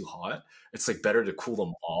they get too hot, it's like better to cool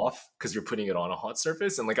them off because you're putting it on a hot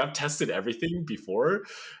surface. And like I've tested everything before,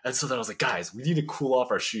 and so then I was like, guys, we need to cool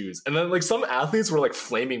off our shoes. And then like some athletes were like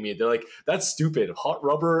flaming me. They're like, that's stupid. Hot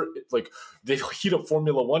rubber, like they heat up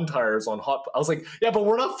Formula One tires on hot. I was like, yeah, but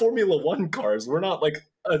we're not Formula One cars. We're not like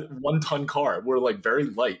a 1-ton car. We're like very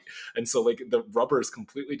light, and so like the rubber is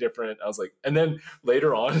completely different. I was like, and then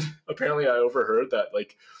later on, apparently I overheard that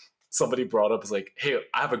like somebody brought up is like, hey,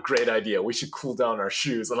 I have a great idea. We should cool down our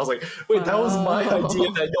shoes. And I was like, wait, that was my idea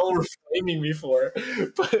that y'all were flaming me for.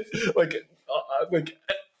 But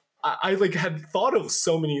I like had thought of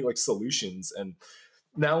so many like solutions. And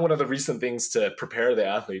now one of the recent things to prepare the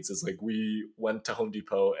athletes is like we went to Home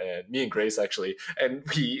Depot, and me and Grace actually, and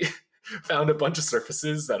we found a bunch of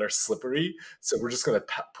surfaces that are slippery. So we're just going to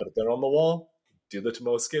put it there on the wall, do the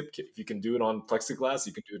Tomoe skip. If you can do it on plexiglass,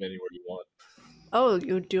 you can do it anywhere you want. Oh,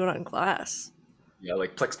 you would do it on glass. Yeah,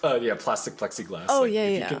 like plastic plexiglass. Oh, like,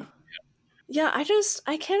 yeah. Yeah, I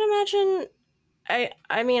can't imagine.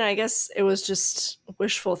 I mean, I guess it was just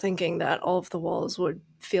wishful thinking that all of the walls would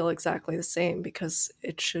feel exactly the same because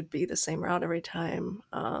it should be the same route every time.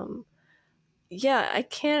 Yeah, I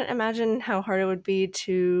can't imagine how hard it would be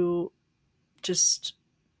to just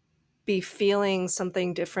be feeling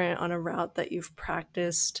something different on a route that you've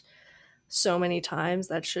practiced so many times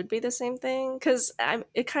that should be the same thing. Because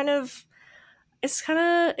it kind of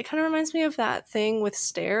reminds me of that thing with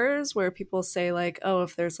stairs where people say like, oh,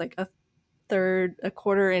 if there's like a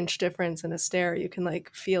quarter inch difference in a stair, you can like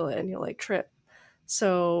feel it and you'll like trip.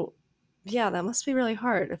 So, yeah, that must be really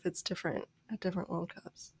hard if it's different at different World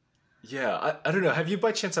Cups. Yeah, I don't know. Have you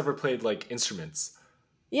by chance ever played like instruments?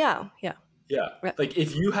 Yeah, yeah. Yeah. Right. Like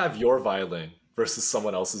if you have your violin versus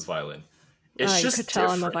someone else's violin, it's You could just tell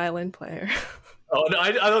I'm a different. violin player. Oh no,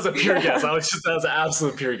 that was a pure guess. That was an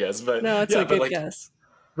absolute pure guess. But No, it's yeah, a but good like guess.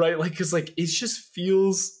 right, like because like it just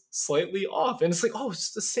feels slightly off, and it's like oh,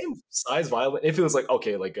 it's the same size violin. If it was like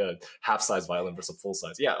okay, like a half size violin versus a full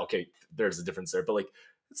size, yeah, okay, there's a difference there. But like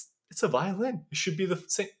it's a violin. It should be the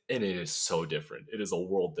same, and it is so different. It is a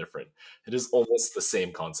world different. It is almost the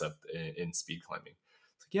same concept in speed climbing.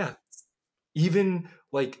 It's like yeah, even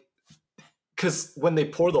like because when they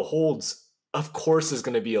pour the holds, of course, there's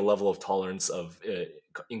going to be a level of tolerance of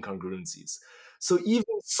incongruencies. So even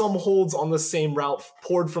some holds on the same route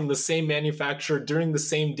poured from the same manufacturer during the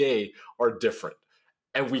same day are different,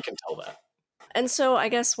 and we can tell that. And so I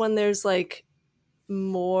guess when there's like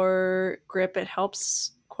more grip, it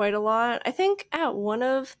helps quite a lot. I think at one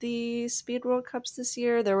of the Speed World Cups this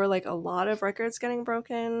year, there were like a lot of records getting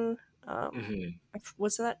broken. Mhm.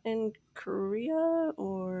 Was that in Korea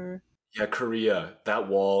or? Yeah, Korea, that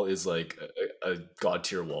wall is like a god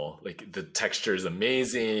tier wall. Like the texture is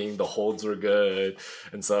amazing, the holds were good.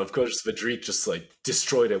 And so of course Vidrik just like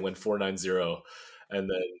destroyed it, went 490. And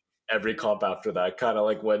then every comp after that kind of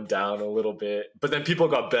like went down a little bit. But then people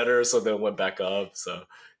got better, so then it went back up. So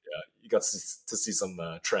yeah, you got to see some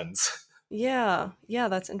trends. Yeah, yeah,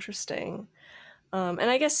 that's interesting. And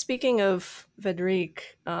I guess speaking of Vedrik,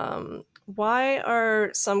 why are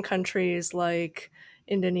some countries like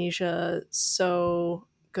Indonesia so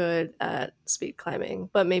good at speed climbing,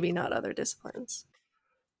 but maybe not other disciplines?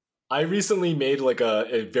 I recently made like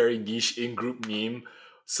a very niche in-group meme.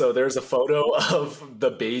 So there's a photo of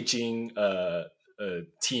the Beijing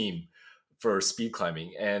team for speed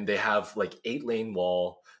climbing, and they have like 8 lane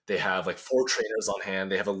wall. They have like 4 trainers on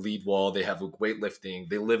hand. They have a lead wall. They have like weightlifting.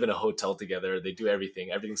 They live in a hotel together. They do everything.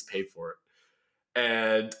 Everything's paid for.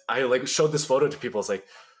 And I like showed this photo to people. It's like,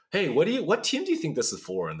 hey, what team do you think this is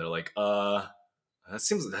for? And they're like,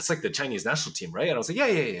 that's like the Chinese national team, right? And I was like,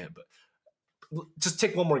 yeah. But just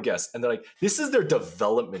take one more guess. And they're like, this is their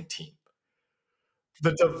development team.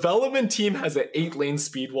 The development team has an 8 lane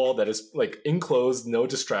speed wall that is like enclosed, no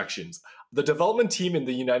distractions. The development team in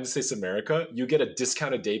the United States of America, you get a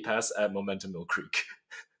discounted day pass at Momentum Mill Creek.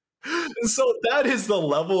 And so that is the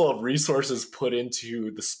level of resources put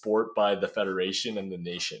into the sport by the federation and the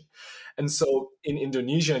nation. And so in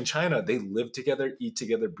Indonesia and China, they live together, eat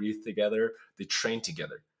together, breathe together, they train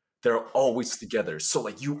together. They're always together. So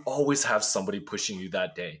like you always have somebody pushing you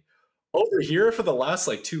that day. Over here for the last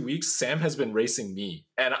like 2 weeks, Sam has been racing me,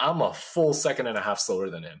 and I'm a full second and a half slower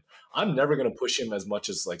than him. I'm never gonna push him as much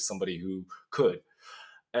as like somebody who could.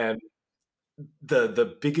 And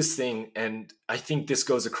the biggest thing, and I think this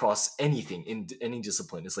goes across anything in any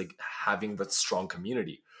discipline, is like having that strong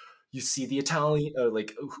community. You see the Italian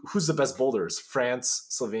like who's the best boulders? France,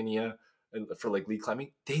 Slovenia, and for like lead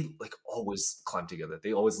climbing, they like always climb together.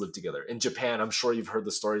 They always live together. In Japan, I'm sure you've heard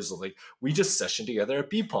the stories of like we just session together at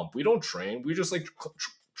B pump. We don't train. We just like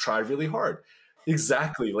try really hard.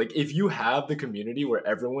 Exactly. Like if you have the community where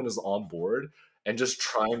everyone is on board and just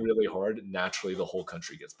trying really hard, naturally the whole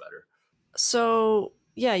country gets better. So,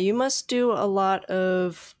 yeah, you must do a lot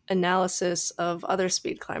of analysis of other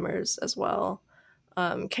speed climbers as well.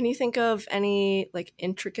 Can you think of any like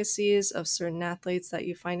intricacies of certain athletes that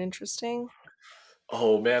you find interesting?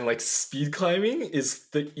 Oh man, like speed climbing is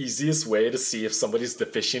the easiest way to see if somebody's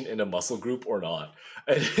deficient in a muscle group or not.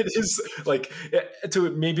 And it is like to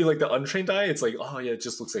maybe like the untrained eye, it's like, oh yeah, it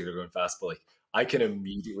just looks like they're going fast, but like I can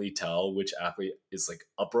immediately tell which athlete is like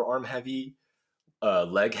upper arm heavy,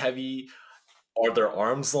 leg heavy. Are their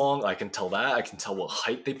arms long? I can tell that. I can tell what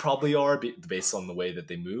height they probably are based on the way that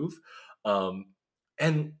they move. Um,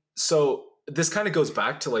 and so this kind of goes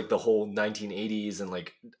back to like the whole 1980s and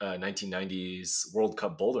like 1990s World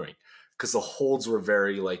Cup bouldering because the holds were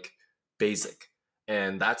very like basic.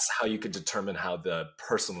 And that's how you could determine how the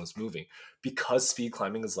person was moving. Because speed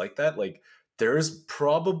climbing is like that, like there's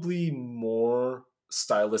probably more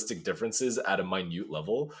stylistic differences at a minute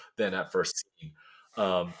level than at first seen.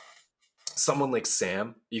 Um, Someone like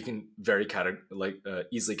Sam, you can easily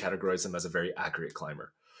categorize him as a very accurate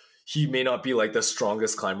climber. He may not be like the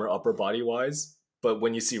strongest climber upper body wise, but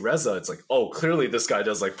when you see Reza, it's like, oh, clearly this guy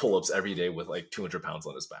does like pull ups every day with like 200 pounds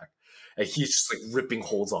on his back. And he's just like ripping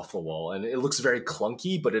holds off the wall. And it looks very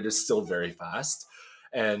clunky, but it is still very fast.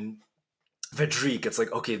 And Vedrik, it's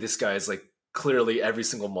like, okay, this guy is like clearly every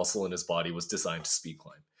single muscle in his body was designed to speed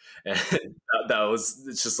climb. And that was,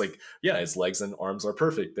 it's just like, yeah, his legs and arms are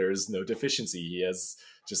perfect. There is no deficiency. He has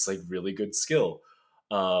just like really good skill.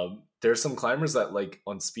 There's some climbers that like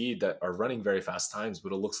on speed that are running very fast times,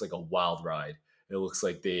 but it looks like a wild ride. It looks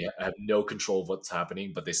like they have no control of what's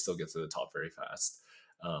happening, but they still get to the top very fast.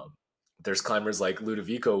 Um, there's climbers like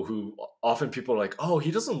Ludovico who often people are like, oh,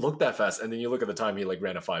 he doesn't look that fast. And then you look at the time, he like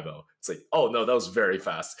ran a 5.0. It's like, oh no, that was very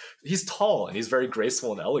fast. He's tall and he's very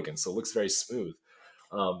graceful and elegant. So it looks very smooth.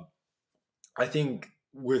 Um, I think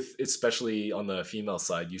with especially on the female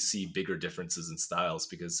side, you see bigger differences in styles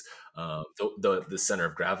because the center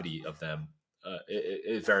of gravity of them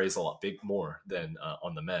it varies a lot big more than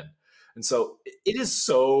on the men. And so it is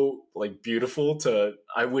so like beautiful to.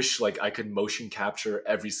 I wish like I could motion capture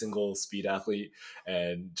every single speed athlete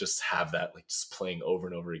and just have that like just playing over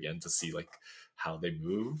and over again to see like how they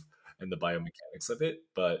move and the biomechanics of it.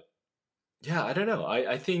 But yeah, I don't know.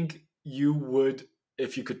 I think you would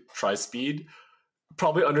if you could try speed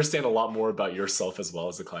probably understand a lot more about yourself as well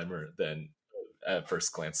as a climber than at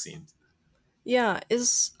first glance seems. Yeah,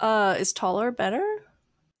 is taller better?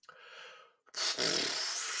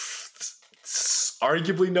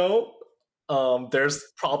 Arguably no. There's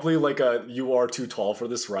probably like a you are too tall for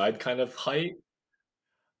this ride kind of height.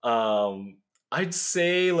 Um, I'd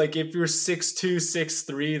say like if you're 6'2",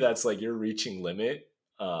 6'3", that's like you're reaching limit.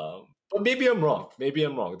 But maybe I'm wrong. Maybe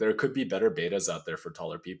I'm wrong. There could be better betas out there for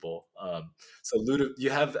taller people. So you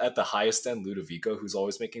have at the highest end Ludovico, who's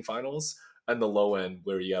always making finals, and the low end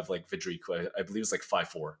where you have like Vidrico, I believe it's like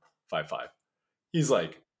 5'4", 5'5". He's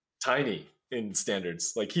like tiny in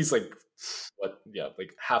standards. Like he's like what? Yeah,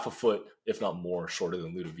 like half a foot, if not more, shorter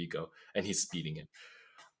than Ludovico, and he's speeding it.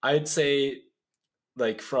 I'd say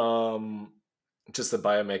like from just the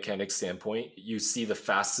biomechanics standpoint, you see the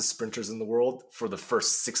fastest sprinters in the world for the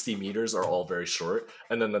first 60 meters are all very short.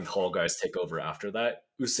 And then the tall guys take over after that.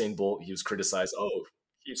 Usain Bolt, he was criticized, oh,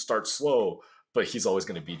 he starts slow, but he's always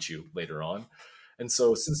going to beat you later on. And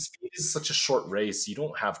so since speed is such a short race, you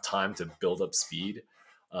don't have time to build up speed.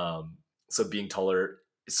 So being taller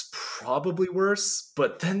is probably worse,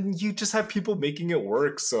 but then you just have people making it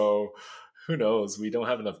work. So who knows? We don't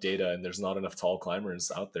have enough data and there's not enough tall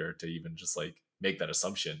climbers out there to even just like make that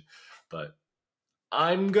assumption. But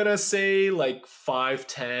I'm gonna say like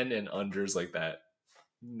 5'10" and unders like that.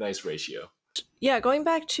 Nice ratio. Yeah, going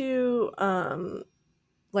back to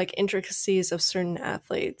like intricacies of certain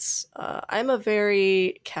athletes. I'm a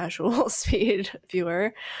very casual speed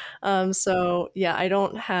viewer. So yeah, I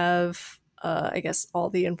don't have, I guess, all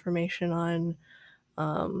the information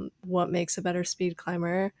on what makes a better speed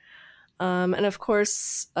climber. And of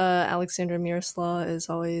course, Alexandra Miroslav is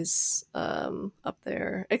always up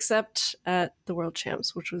there, except at the World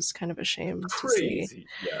Champs, which was kind of a shame to see. Crazy.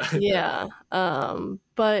 Yeah. Yeah.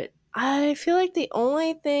 But I feel like the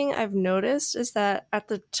only thing I've noticed is that at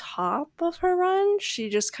the top of her run, she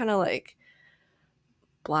just kind of like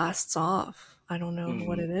blasts off. I don't know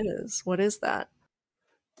what it is. What is that?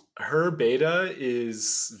 Her beta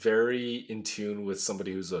is very in tune with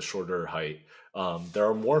somebody who's a shorter height. There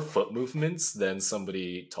are more foot movements than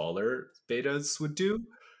somebody taller betas would do.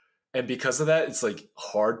 And because of that, it's like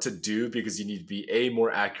hard to do because you need to be A, more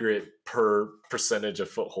accurate per percentage of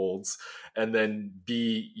footholds, and then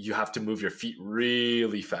B, you have to move your feet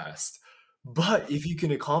really fast. But if you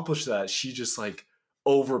can accomplish that, she just like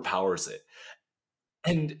overpowers it.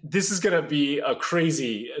 And this is gonna be a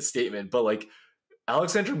crazy statement, but like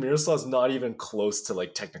Alexandra Miroslav's not even close to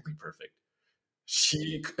like technically perfect.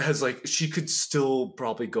 She has like she could still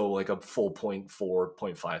probably go like a full 0.4,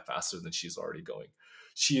 0.5 faster than she's already going.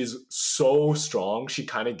 She is so strong. She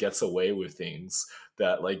kind of gets away with things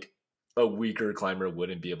that like a weaker climber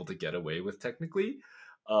wouldn't be able to get away with technically.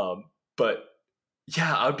 But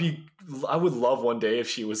yeah, I would love one day if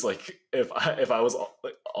she was like if I was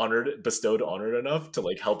like, bestowed honored enough to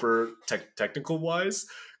like help her technical wise,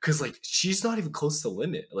 because like she's not even close to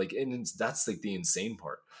limit, like, and that's like the insane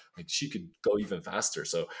part. Like she could go even faster.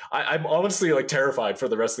 So I'm honestly like terrified for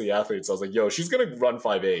the rest of the athletes. I was like, yo, she's gonna run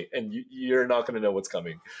 5'8", and you're not gonna know what's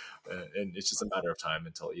coming, and it's just a matter of time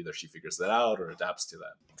until either she figures that out or adapts to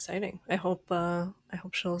that. Exciting. I hope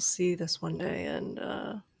she'll see this one day and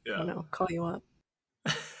I don't know, call you up.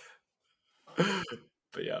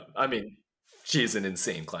 But yeah, I mean, she's an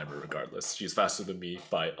insane climber regardless. She's faster than me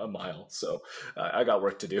by a mile, so I got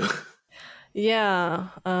work to do. Yeah,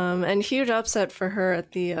 and huge upset for her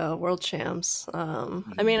at the World Champs.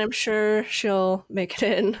 I mean, I'm sure she'll make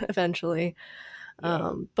it in eventually.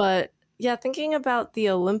 Yeah. But yeah, thinking about the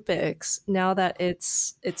Olympics, now that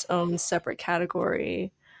it's its own separate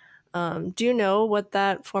category, do you know what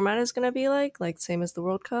that format is going to be like? Like same as the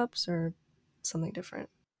World Cups or something different?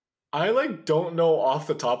 I like don't know off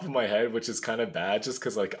the top of my head, which is kind of bad just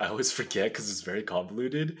because like I always forget because it's very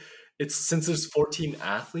convoluted. it's since there's 14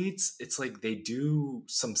 athletes, it's like they do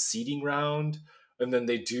some seeding round and then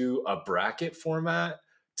they do a bracket format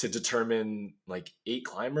to determine like 8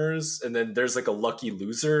 climbers, and then there's like a lucky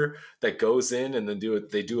loser that goes in, and then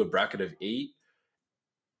they do a bracket of 8.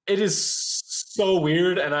 It is so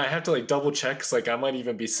weird, and I have to like double check because like I might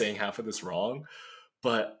even be saying half of this wrong,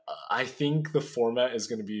 but I think the format is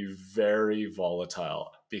going to be very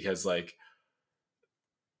volatile because like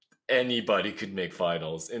anybody could make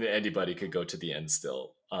finals and anybody could go to the end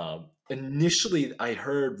still. Initially, I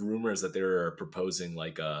heard rumors that they were proposing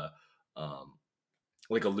um,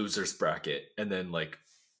 like a losers bracket, and then like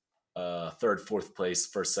third, fourth place,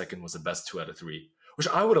 first, second was the best 2 out of 3, which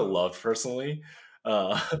I would have loved personally.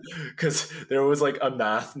 Because there was like a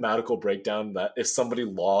mathematical breakdown that if somebody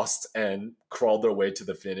lost and crawled their way to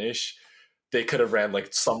the finish, they could have ran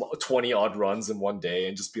like some 20 odd runs in one day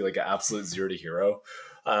and just be like an absolute zero to hero,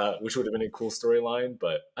 which would have been a cool storyline.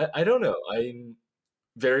 But I don't know. I'm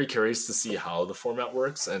very curious to see how the format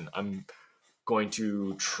works, and I'm going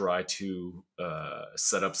to try to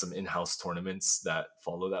set up some in-house tournaments that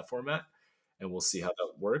follow that format, and we'll see how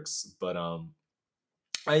that works. But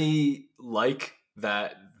I like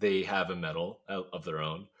that they have a medal of their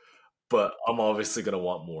own, but I'm obviously going to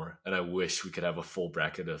want more. And I wish we could have a full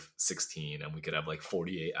bracket of 16 and we could have like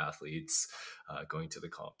 48 athletes going to the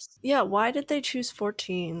comps. Yeah, why did they choose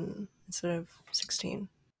 14 instead of 16?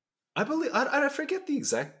 I believe I forget the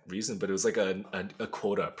exact reason, but it was like a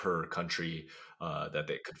quota per country that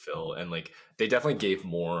they could fill, and like they definitely gave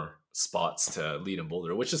more spots to lead and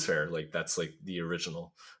boulder, which is fair. Like that's like the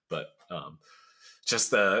original, but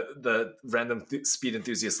just the random speed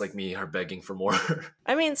enthusiasts like me are begging for more.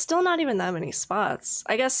 I mean, still not even that many spots.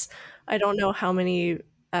 I guess I don't know how many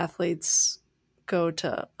athletes go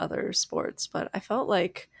to other sports, but I felt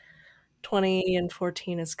like 20 and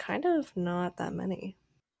 14 is kind of not that many.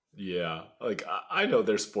 Yeah, like I know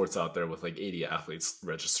there's sports out there with like 80 athletes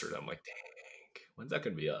registered. I'm like, dang, when's that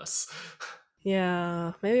gonna be us?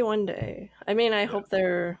 Yeah, maybe one day. I mean, Yeah, I hope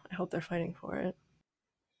they're fighting for it.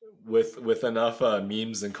 with enough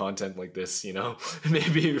memes and content like this,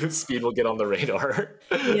 maybe speed will get on the radar.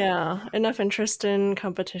 Yeah, enough interest in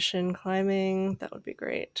competition climbing, that would be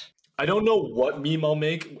great. I don't know what meme I'll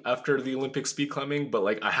make after the Olympic speed climbing, but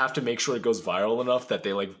like I have to make sure it goes viral enough that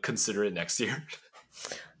they like consider it next year.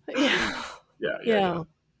 Yeah. Yeah. Yeah.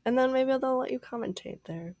 And then maybe they'll let you commentate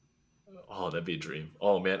there. Oh, that'd be a dream.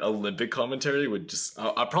 Oh man, Olympic commentary would just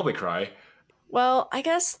I'll probably cry. Well, I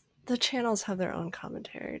guess the channels have their own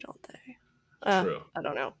commentary, don't they? True. I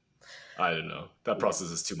don't know. I don't know. That process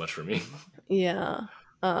is too much for me. Yeah.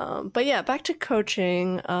 But yeah, back to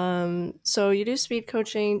coaching. So you do speed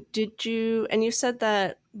coaching. And you said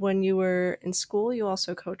that when you were in school, you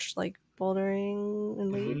also coached like bouldering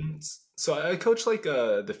and lead? So I coach like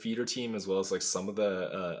the feeder team as well as like some of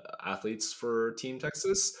the athletes for Team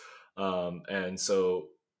Texas, and so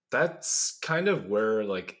that's kind of where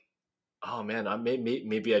like, oh man,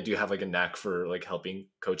 maybe I do have like a knack for like helping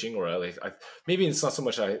coaching, or maybe it's not so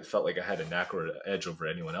much I felt like I had a knack or an edge over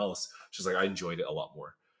anyone else. Just like I enjoyed it a lot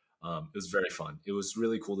more. It was very fun. It was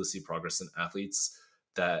really cool to see progress in athletes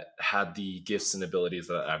that had the gifts and abilities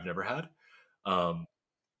that I've never had. Um,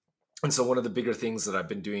 and so one of the bigger things that I've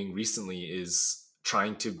been doing recently is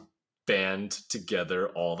trying to band together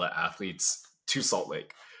all the athletes to Salt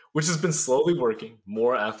Lake, which has been slowly working.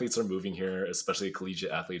 More athletes are moving here, especially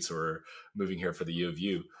collegiate athletes who are moving here for the U of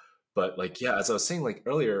U. But like, yeah, as I was saying like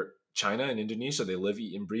earlier, China and Indonesia, they live,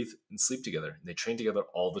 eat, and breathe and sleep together. And they train together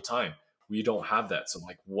all the time. We don't have that. So I'm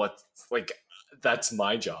like, what? Like, that's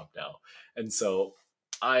my job now. And so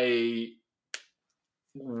I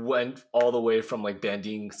went all the way from like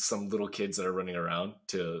banding some little kids that are running around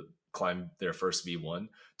to climb their first V1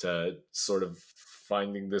 to sort of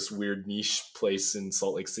finding this weird niche place in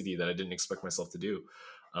Salt Lake City that I didn't expect myself to do.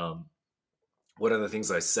 Um, One of the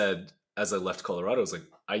things I said as I left Colorado was like,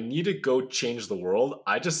 I need to go change the world.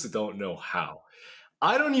 I just don't know how.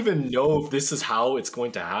 I don't even know if this is how it's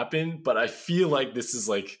going to happen, but I feel like this is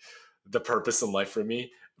like the purpose in life for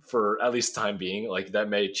me for at least time being. Like that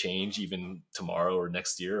may change even tomorrow or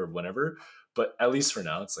next year or whenever, but at least for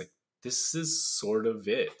now, it's like this is sort of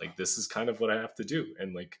it. Like this is kind of what I have to do,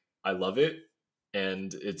 and like I love it,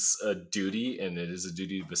 and it's a duty, and it is a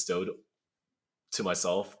duty bestowed to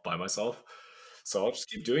myself by myself. So I'll just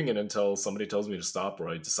keep doing it until somebody tells me to stop or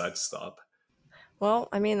I decide to stop. Well,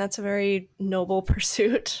 I mean, that's a very noble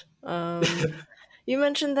pursuit. You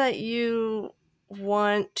mentioned that you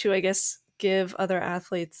want to, I guess, give other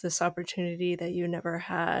athletes this opportunity that you never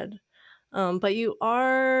had. But you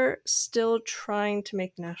are still trying to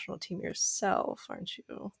make the national team yourself, aren't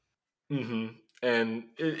you? Mm-hmm. And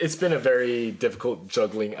it's been a very difficult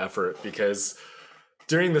juggling effort because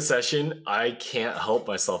during the session, I can't help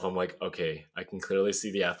myself. I'm like, okay, I can clearly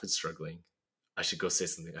see the athlete struggling. I should go say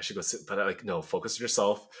something. I should go sit, but I like, no, focus on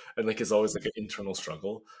yourself. And like, it's always like an internal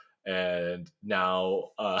struggle. And now,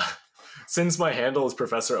 since my handle is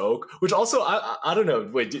Professor Oak, which also I don't know.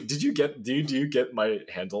 Wait, did you get do you get my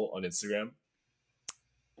handle on Instagram?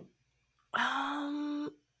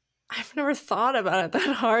 I've never thought about it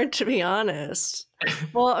that hard, to be honest.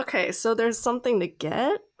 Well, okay, so there's something to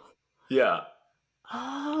get. Yeah,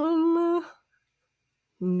 No,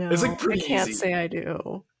 it's like I pretty can't easy. say I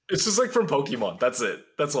do. It's just like from Pokemon. That's it.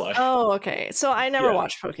 That's why. Oh, okay. So I never Yeah.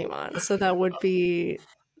 watched Pokemon, so that would be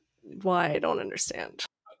why I don't understand.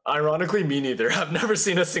 Ironically, me neither. I've never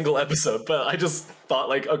seen a single episode, but I just thought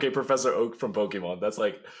like, okay, Professor Oak from Pokemon. That's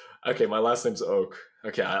like, okay, my last name's Oak.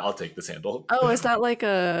 Okay, I'll take this handle. Oh, is that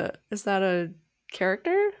a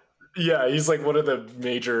character? Yeah, he's like one of the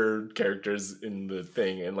major characters in the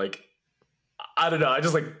thing, and like, I don't know, I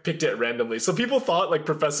just like picked it randomly. So people thought like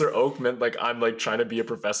Professor Oak meant like I'm like trying to be a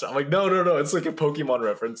professor. I'm like, no, no, no, it's like a Pokemon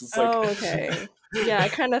reference. It's like, Oh, okay. Yeah, I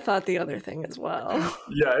kind of thought the other thing as well.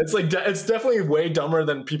 yeah, it's like it's definitely way dumber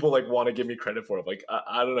than people like want to give me credit for. Like,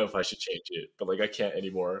 I don't know if I should change it, but like I can't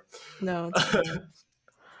anymore. No, it's fine.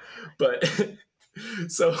 But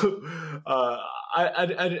so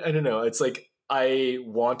I don't know. It's like I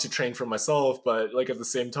want to train for myself, but like at the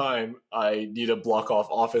same time, I need to block off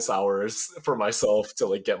office hours for myself to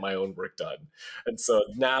like get my own work done. And so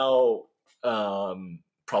now,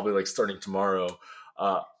 probably like starting tomorrow,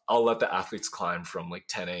 I'll let the athletes climb from like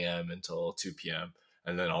 10 a.m. until 2 p.m.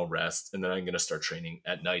 and then I'll rest, and then I'm gonna start training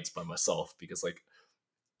at nights by myself because like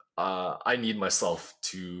I need myself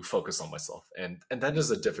to focus on myself, and that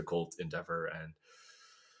is a difficult endeavor. And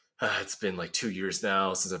it's been like 2 years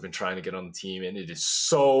now since I've been trying to get on the team, and it is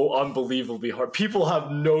so unbelievably hard. People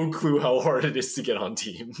have no clue how hard it is to get on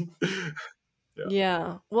team. Yeah,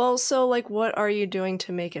 Yeah. Well, so like what are you doing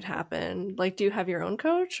to make it happen? Like do you have your own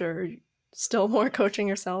coach or still more coaching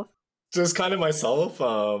yourself? just kind of myself.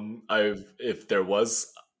 I've if there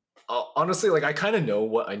was honestly, like I kind of know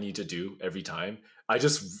what I need to do every time. I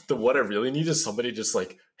just the what I really need is somebody just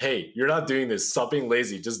like, hey, you're not doing this. Stop being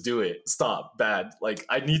lazy. Just do it. Stop. Bad. Like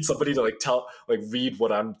I need somebody to like tell, like read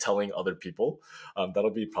what I'm telling other people.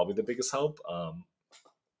 That'll be probably the biggest help.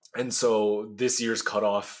 And so this year's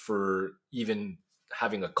cutoff for even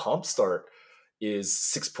having a comp start is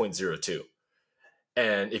 6.02.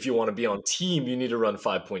 And if you want to be on team, you need to run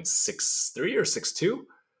 5.63 or 62.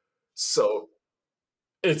 So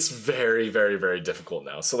it's very, very, very difficult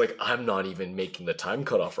now. So like I'm not even making the time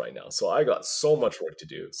cutoff right now. So I got so much work to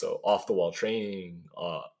do. So off the wall training,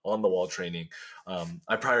 on the wall training.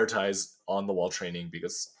 I prioritize on the wall training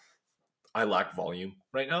because I lack volume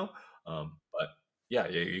right now. But yeah,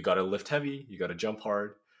 you got to lift heavy, you got to jump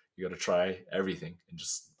hard, you got to try everything and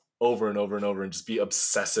just over and over and over and just be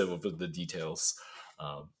obsessive with the details.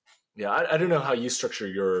 Um, yeah, I don't know how you structure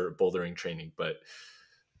your bouldering training, but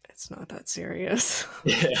It's not that serious.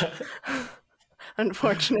 yeah,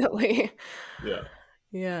 Unfortunately. yeah.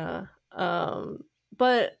 Yeah.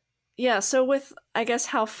 But yeah, so with I guess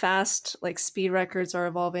how fast like speed records are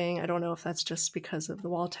evolving, I don't know if that's just because of the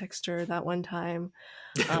wall texture that one time.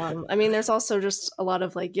 I mean, there's also just a lot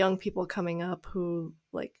of like young people coming up who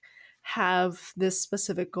like have this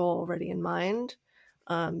specific goal already in mind.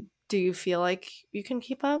 Do you feel like you can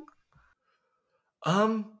keep up?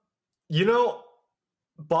 Um, you know,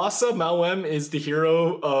 Basa Mawem is the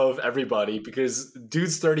hero of everybody because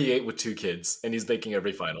dude's 38 with two kids and he's making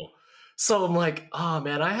every final. So I'm like, oh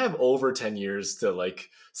man, I have over 10 years to like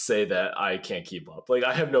say that I can't keep up. Like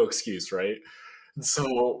I have no excuse, right?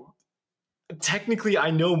 So technically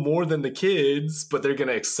I know more than the kids, but they're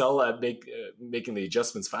gonna excel at making the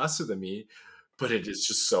adjustments faster than me. But it is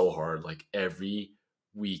just so hard. Like every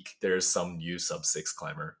week, there's some new sub 6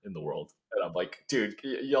 climber in the world, and I'm like, dude,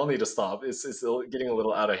 y'all need to stop. It's getting a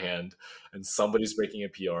little out of hand, and somebody's breaking a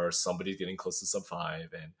PR, somebody's getting close to sub 5,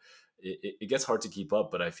 and it gets hard to keep up.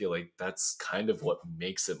 But I feel like that's kind of what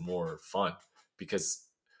makes it more fun because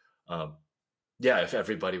um, yeah, if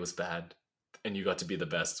everybody was bad and you got to be the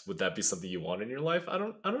best, would that be something you want in your life? I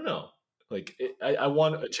don't know. Like I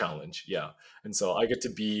want a challenge, yeah, and so I get to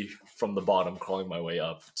be from the bottom, crawling my way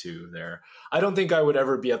up to there. I don't think I would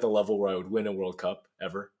ever be at the level where I would win a World Cup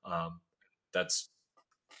ever. That's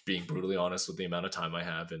being brutally honest with the amount of time I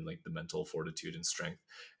have and like the mental fortitude and strength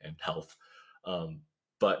and health. Um,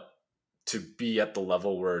 but to be at the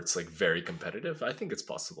level where it's like very competitive, I think it's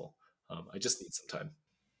possible. I just need some time.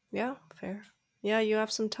 Yeah, fair. Yeah, you have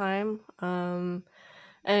some time.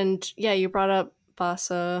 And yeah, you brought up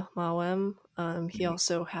Basa Mawem. He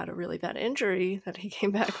also had a really bad injury that he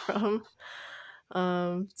came back from.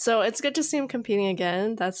 So it's good to see him competing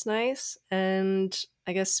again. That's nice. And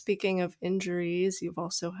I guess speaking of injuries, you've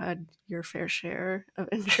also had your fair share of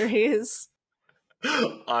injuries.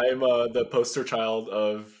 I'm the poster child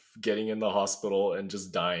of getting in the hospital and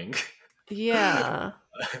just dying. Yeah.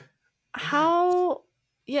 How,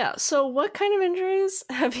 yeah. So what kind of injuries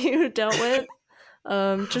have you dealt with?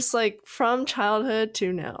 Just like from childhood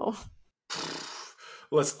to now.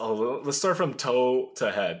 Let's start from toe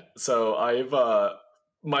to head. So I've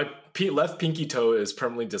my left pinky toe is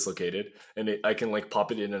permanently dislocated, and I can like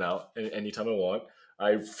pop it in and out anytime I want.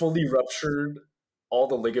 I fully ruptured all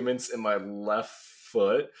the ligaments in my left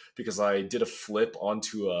foot because I did a flip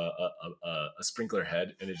onto a sprinkler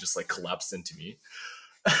head, and it just like collapsed into me.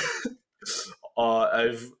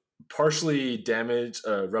 I've partially damaged,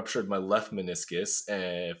 ruptured my left meniscus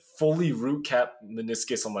and fully root cap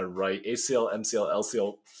meniscus on my right, ACL, MCL,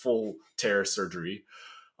 LCL, full tear surgery,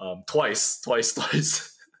 twice.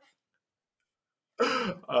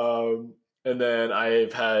 And then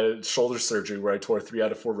I've had shoulder surgery where I tore 3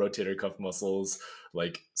 out of 4 rotator cuff muscles,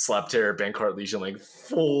 like slap tear, Bankart lesion, like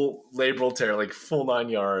full labral tear, like full 9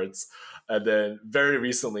 yards. And then very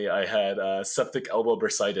recently, I had septic elbow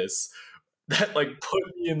bursitis that like put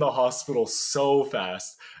me in the hospital so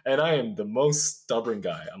fast. And I am the most stubborn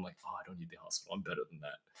guy. I'm like, oh, I don't need the hospital. I'm better than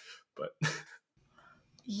that. But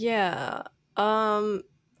Yeah.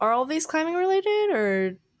 Are all these climbing related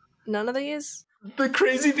or none of these? the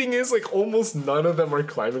crazy thing is, like, almost none of them are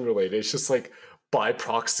climbing related. It's just like by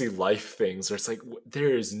proxy life things. Or it's like,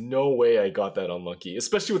 there is no way I got that unlucky,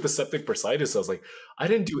 especially with the septic bursitis. I was like, I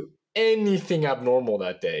didn't do anything abnormal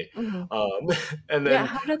that day. Mhm. And Yeah, then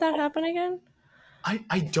how did that happen again?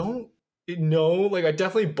 I don't know. Like, I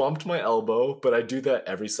definitely bumped my elbow, but I do that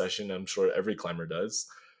every session. I'm sure every climber does.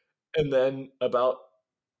 And then about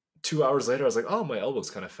 2 hours later, I was like, oh, my elbow's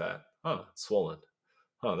kind of fat. Oh, it's swollen.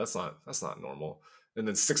 Oh, that's not normal. And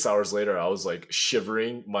then 6 hours later, I was like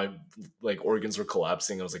shivering. My like organs were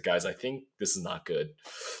collapsing. I was like, guys, I think this is not good.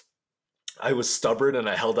 I was stubborn and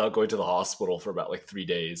I held out going to the hospital for about like 3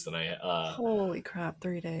 days. And Holy crap,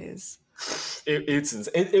 3 days.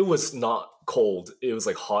 it was not cold. It was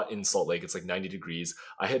like hot in Salt Lake. It's like 90 degrees.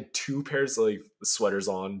 I had 2 pairs of like sweaters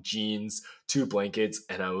on, jeans, 2 blankets,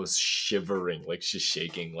 and I was shivering, like just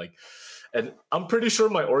shaking. Like, and I'm pretty sure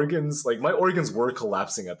my organs were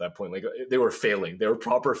collapsing at that point. Like they were failing. They were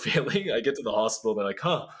proper failing. I get to the hospital. They're like,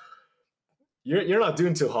 huh, you're not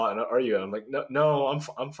doing too hot, are you? And I'm like, no,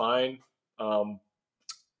 I'm fine. Um,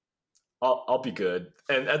 I'll be good.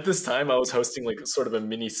 And at this time, I was hosting like sort of a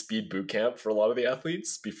mini speed boot camp for a lot of the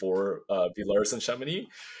athletes before Villars and Chamonix.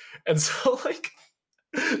 And so like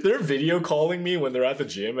they're video calling me when they're at the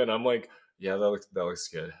gym, and I'm like, yeah, that looks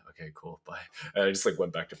good. Okay, cool, bye. And I just like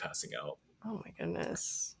went back to passing out. Oh my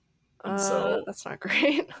goodness. And so That's not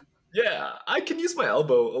great. yeah, I can use my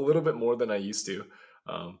elbow a little bit more than I used to.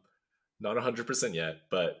 Um, Not 100% yet,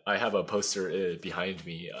 but I have a poster behind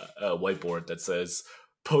me, a whiteboard that says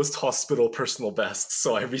post hospital personal best.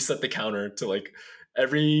 So I reset the counter to like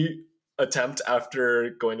every attempt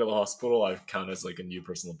after going to the hospital, I count as like a new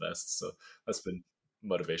personal best. So that's been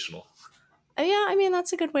motivational. Yeah, I mean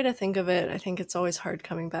that's a good way to think of it. I think it's always hard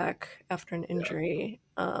coming back after an Yeah. injury.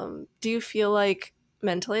 Do you feel like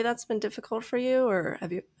mentally that's been difficult for you, or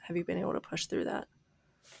have you been able to push through that?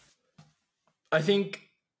 I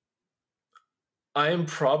think I am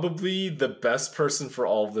probably the best person for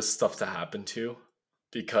all of this stuff to happen to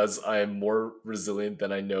because I am more resilient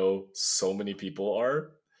than I know so many people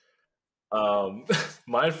are. Um,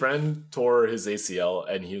 my friend tore his ACL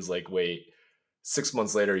and he was like, wait, 6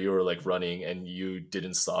 months later, you were like running and you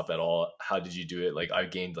didn't stop at all. How did you do it? Like, I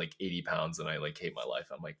gained like 80 pounds and I like hate my life.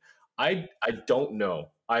 I'm like, I don't know.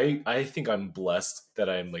 I think I'm blessed that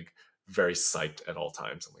I'm like very psyched at all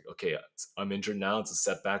times. I'm like, okay, I'm injured now. It's a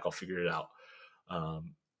setback. I'll figure it out.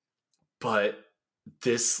 Um, but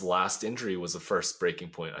this last injury was the first breaking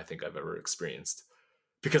point I think I've ever experienced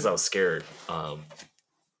because I was scared.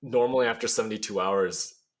 Normally after 72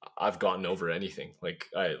 hours, I've gotten over anything.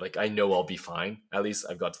 I know I'll be fine. At least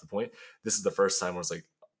I've got to the point. This is the first time where I was like,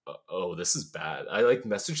 oh, this is bad. I like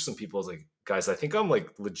messaged some people. I was like, guys, I think I'm like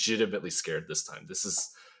legitimately scared this time. This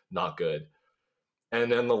is not good.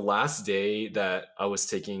 And then the last day that I was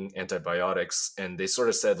taking antibiotics, and they sort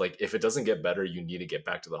of said, like, if it doesn't get better, you need to get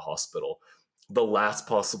back to the hospital. The last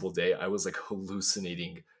possible day, I was like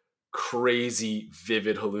hallucinating crazy,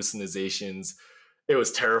 vivid hallucinations. It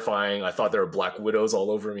was terrifying. I thought there were black widows all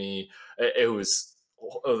over me. It was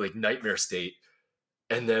like nightmare state.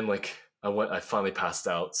 And then like I finally passed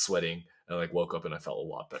out sweating. And I like woke up and I felt a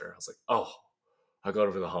lot better. I was like, oh, I got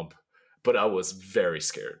over the hump. But I was very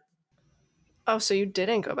scared. Oh, so you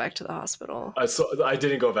didn't go back to the hospital? I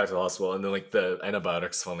didn't go back to the hospital, and then like the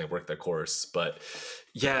antibiotics finally worked their course. But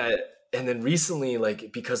yeah, and then recently,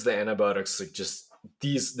 like because the antibiotics like just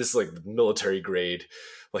this like military grade,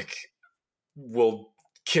 like will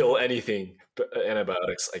kill anything. But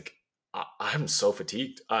antibiotics, like I'm so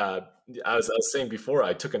fatigued. I was saying before,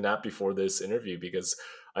 I took a nap before this interview because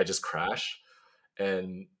I just crash,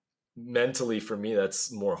 and mentally for me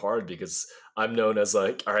that's more hard because I'm known as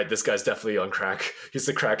like, all right, this guy's definitely on crack. He's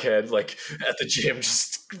the crackhead, like at the gym,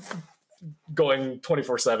 just going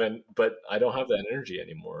 24/7. But I don't have that energy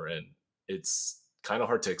anymore, and it's kind of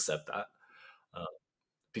hard to accept that uh,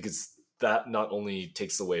 because that not only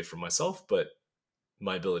takes away from myself, but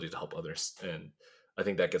my ability to help others, and I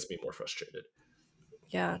think that gets me more frustrated.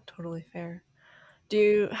 Yeah, totally fair.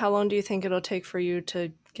 How long do you think it'll take for you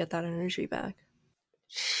to get that energy back?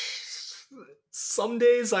 Some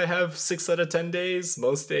days I have 6 out of 10 days.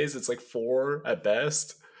 Most days it's like four at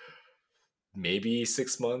best. Maybe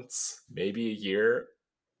 6 months, maybe a year.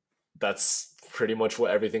 That's pretty much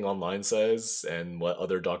what everything online says and what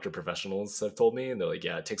other doctor professionals have told me. And they're like,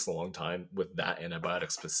 yeah, it takes a long time with that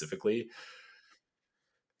antibiotic specifically.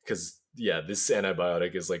 Because, yeah, this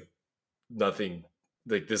antibiotic is like nothing,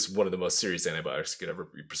 like this is one of the most serious antibiotics you could ever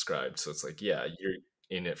be prescribed. So it's like, yeah, you're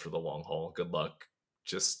in it for the long haul. Good luck.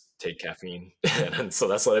 Just take caffeine. And so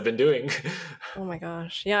that's what I've been doing. Oh my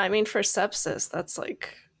gosh. Yeah, I mean for sepsis, that's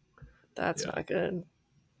Yeah. not good.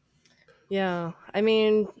 Yeah. I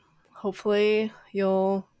mean, hopefully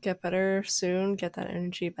you'll get better soon, get that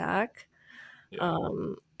energy back. Yeah.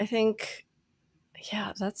 I think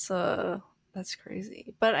yeah, that's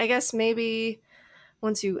crazy. But I guess maybe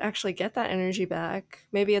once you actually get that energy back,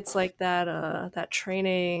 maybe it's like that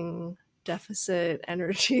training deficit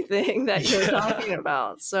energy thing that you were talking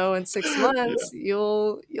about. So in 6 Yeah. months,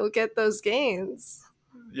 you'll get those gains.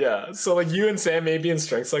 Yeah. So like you and Sam may be in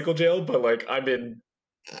strength cycle jail, but like I'm in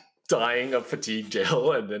dying of fatigue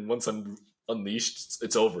jail, and then once I'm unleashed,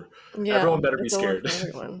 it's over. Yeah, Everyone better be it's over scared. for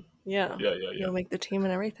everyone. Yeah. Yeah, yeah, yeah, You'll make the team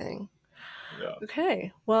and everything. yeah.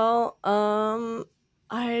 Okay. Well,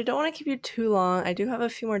 I don't want to keep you too long. I do have a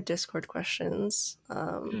few more Discord questions.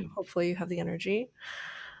 Mm. Hopefully you have the energy.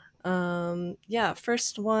 Yeah,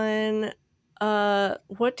 first one.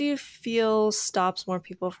 What do you feel stops more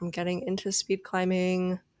people from getting into speed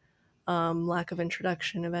climbing? Lack of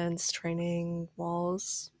introduction events, training,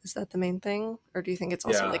 walls. Is that the main thing? Or do you think it's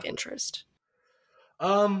also Yeah. like interest?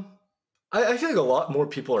 Um, I feel like a lot more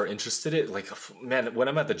people are interested in it. Like, man, when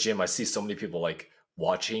I'm at the gym, I see so many people like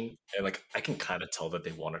watching, and like I can kind of tell that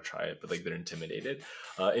they want to try it, but like they're intimidated.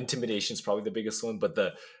 Intimidation is probably the biggest one, but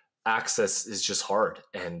the access is just hard,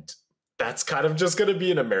 and that's kind of just gonna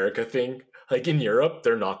be an America thing. Like in Europe,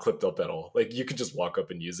 they're not clipped up at all. Like you can just walk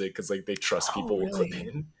up and use it because like they trust Oh, people will clip really?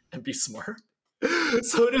 in and be smart.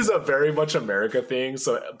 So it is a very much America thing.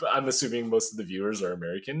 So I'm assuming most of the viewers are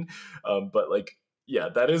American, but like yeah,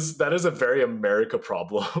 that is a very America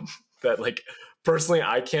problem that like personally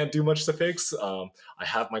I can't do much to fix. I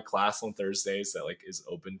have my class on Thursdays that like is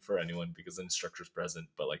open for anyone because the instructor's present,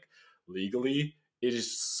 but like legally it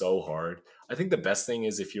is so hard. I think the best thing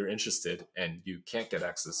is if you're interested and you can't get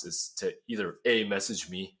access is to either a message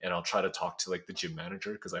me and I'll try to talk to like the gym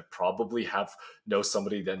manager because I probably have know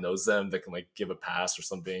somebody that knows them that can like give a pass or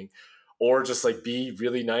something, or just like be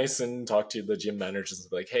really nice and talk to the gym managers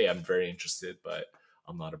and be like, hey, I'm very interested, but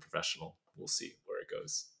I'm not a professional. We'll see where it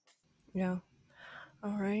goes. Yeah.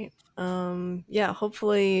 All right. Yeah,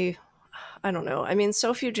 hopefully, I don't know. I mean,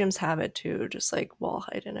 so few gyms have it too, just like wall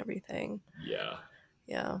height and everything. Yeah.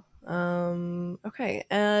 Yeah. Okay.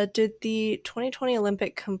 Did the 2020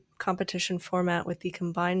 Olympic competition format with the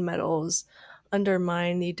combined medals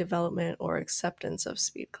undermine the development or acceptance of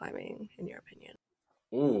speed climbing, in your opinion?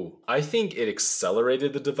 Ooh, I think it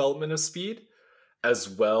accelerated the development of speed as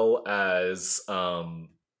well as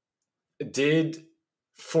did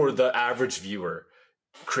for the average viewer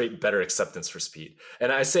create better acceptance for speed.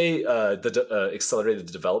 And I say accelerated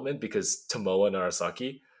the development because Tomoa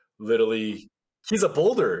Narasaki literally he's a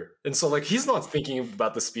boulder, and so like he's not thinking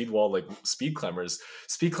about the speed wall like speed climbers.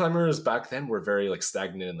 Speed climbers back then were very like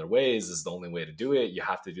stagnant in their ways. This is the only way to do it. You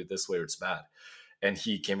have to do it this way or it's bad. And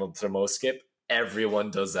he came up with the most skip.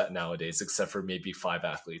 Everyone does that nowadays, except for maybe five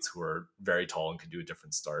athletes who are very tall and can do a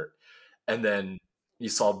different start. And then you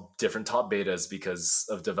saw different top betas because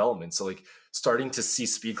of development. So like starting to see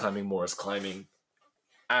speed climbing more as climbing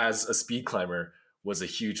as a speed climber was a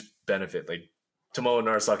huge benefit. Like Tomoe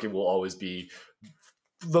Narasaki will always be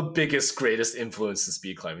the biggest, greatest influence in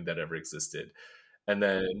speed climbing that ever existed. And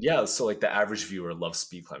then, yeah, so like the average viewer loves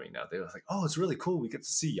speed climbing now. They're like, oh, it's really cool. We get to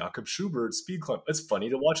see Jakob Schubert speed climb. It's funny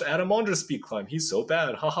to watch Adam Ondra speed climb. He's so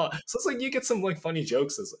bad. Haha. So it's like you get some like funny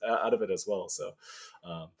jokes out of it as well. So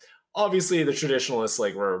um, obviously the traditionalists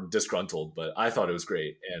like were disgruntled, but I thought it was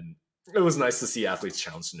great. And it was nice to see athletes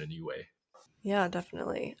challenged in a new way. Yeah,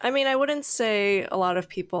 definitely. I mean, I wouldn't say a lot of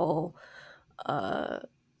people, uh,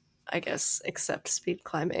 I guess, accept speed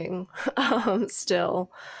climbing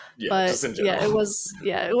still, Yeah, but just in yeah, general.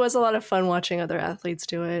 it was a lot of fun watching other athletes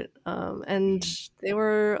do it, and Mhm. they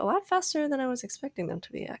were a lot faster than I was expecting them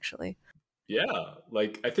to be, actually. Yeah,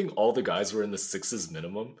 like I think all the guys were in the sixes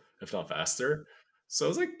minimum, if not faster. So I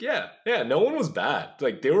was like, yeah, no one was bad.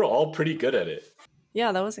 Like they were all pretty good at it.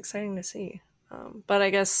 Yeah, that was exciting to see. But I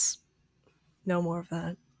guess no more of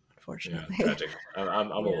that, Yeah, unfortunately. tragic.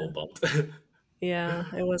 I'm a Yeah, little bummed. yeah,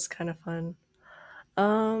 it was kind of fun.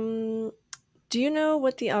 Um, do you know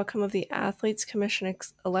what the outcome of the Athletes Commission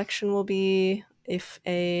election will be if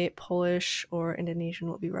a Polish or Indonesian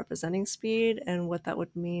will be representing speed and what that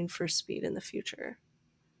would mean for speed in the future?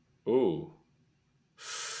 Ooh.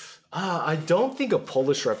 I don't think a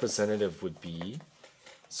Polish representative would be,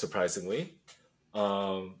 surprisingly.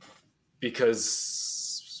 Um,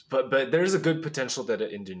 because but there's a good potential that an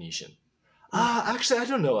Indonesian. Mm. Actually, I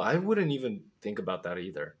don't know. I wouldn't even think about that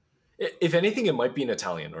either. If anything, it might be an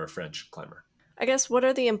Italian or a French climber. I guess what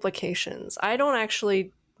are the implications? I don't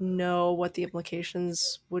actually know what the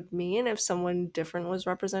implications would mean if someone different was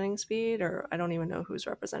representing speed, or I don't even know who's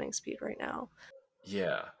representing speed right now.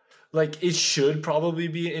 Yeah. Like it should probably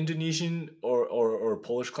be an Indonesian or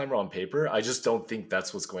Polish climber on paper. I just don't think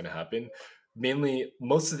that's what's going to happen. Mainly,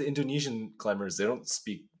 most of the Indonesian climbers they don't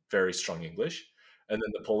speak very strong English, and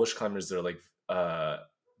then the Polish climbers they're like,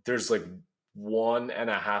 there's like one and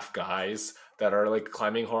a half guys that are like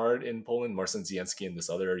climbing hard in Poland, Marcin Zienski and this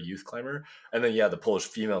other youth climber, and then yeah, the Polish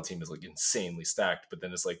female team is like insanely stacked, but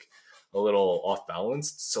then it's like a little off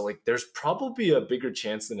balanced. So like, there's probably a bigger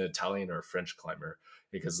chance than an Italian or a French climber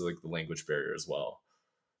because of like the language barrier as well.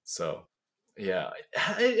 So yeah,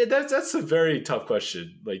 that's a very tough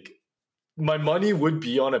question. Like my money would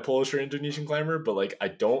be on a Polish or Indonesian climber, but like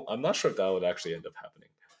I'm not sure if that would actually end up happening.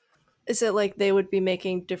 Is it like they would be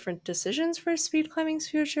making different decisions for speed climbing's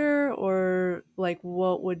future, or like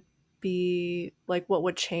what would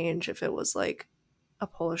change if it was like a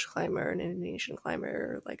Polish climber, an Indonesian climber,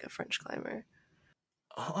 or like a French climber?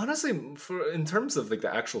 Honestly, for in terms of like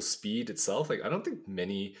the actual speed itself, like I don't think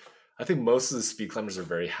many. I think most of the speed climbers are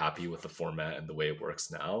very happy with the format and the way it works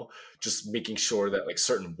now. Just making sure that like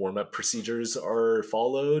certain warm up procedures are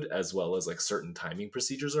followed, as well as like certain timing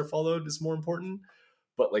procedures are followed, is more important.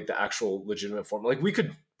 But like the actual legitimate format, like we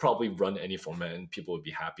could probably run any format and people would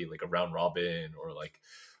be happy, like a round robin or like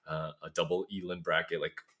a double Eland bracket.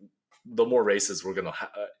 Like the more races we're gonna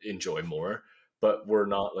enjoy more, but we're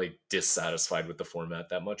not like dissatisfied with the format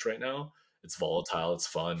that much right now. It's volatile, it's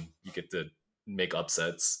fun, you get to make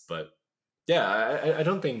upsets, but yeah, I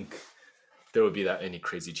don't think there would be that any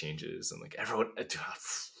crazy changes. And like everyone,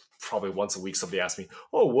 probably once a week somebody asks me,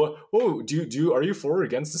 "Oh, what? Oh, do are you for or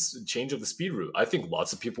against this change of the speed route?" I think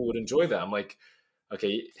lots of people would enjoy that. I'm like,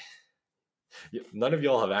 okay, none of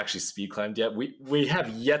y'all have actually speed climbed yet. We have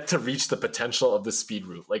yet to reach the potential of the speed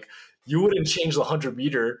route. Like you wouldn't change the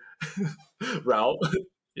 100-meter route.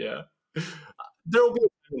 Yeah, there will be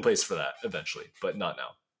a time place for that eventually, but not now.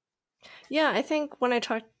 Yeah, I think when I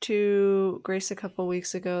talked to Grace a couple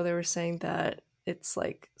weeks ago, they were saying that it's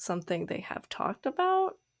like something they have talked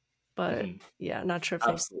about, but Mhm. yeah, not sure if they've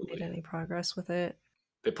made Absolutely. any progress with it.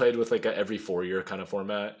 They played with like a every 4 year kind of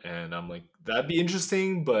format, and I'm like, that'd be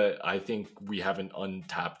interesting, but I think we haven't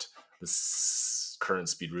untapped this current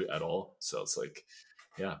speed route at all. So it's like,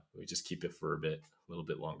 yeah, we just keep it for a little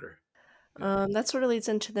bit longer. Yeah. That sort of leads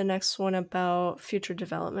into the next one about future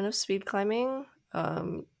development of speed climbing.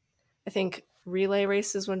 I think relay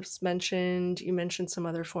races was mentioned. You mentioned some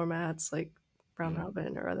other formats like round Mhm.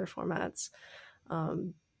 robin or other formats.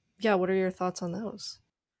 Um, yeah, what are your thoughts on those?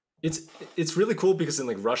 It's it's really cool because in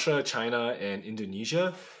like Russia, China, and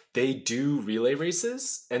Indonesia, they do relay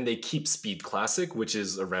races and they keep speed classic, which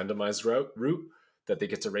is a randomized route that they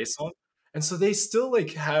get to race on. And so they still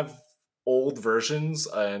like have old versions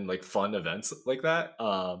and like fun events like that.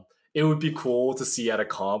 It would be cool to see at a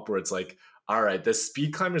comp where it's like, all right, the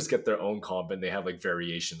speed climbers get their own comp and they have like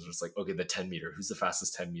variations where it's like, okay, the 10-meter, who's the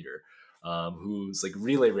fastest 10-meter? Who's like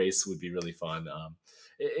relay race would be really fun.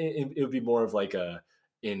 It would be more of like a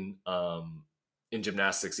in in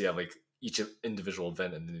gymnastics you have like each individual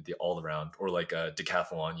event and then the all around, or like a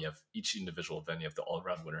decathlon you have each individual event, you have the all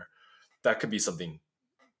around winner. That could be something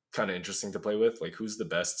kind of interesting to play with. Like, who's the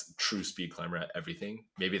best true speed climber at everything?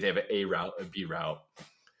 Maybe they have an A route, a B route.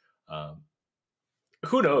 Um,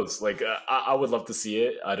 who knows? Like, I would love to see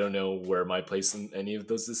it. I don't know where my place in any of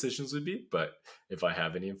those decisions would be, but if I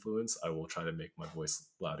have any influence, I will try to make my voice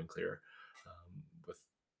loud and clear with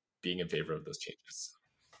being in favor of those changes.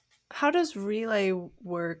 How does relay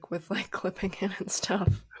work with like clipping in and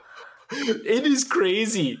stuff? It is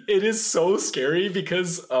crazy. It is so scary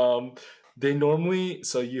because they normally,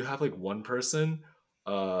 so you have like one person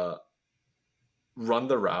run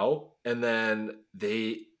the route, and then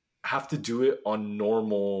they have to do it on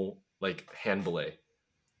normal like hand belay.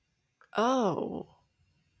 Oh.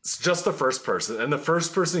 It's just the first person, and the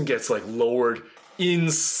first person gets like lowered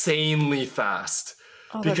insanely fast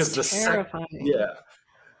Oh, because that's terrifying.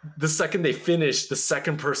 the second they finish, the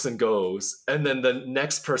second person goes, and then the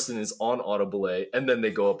next person is on auto belay, and then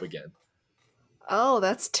they go up again. Oh,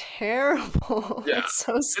 that's terrible. Yeah. That's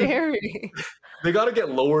so scary. They got to get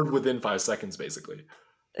lowered within 5 seconds, basically.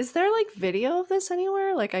 Is there like video of this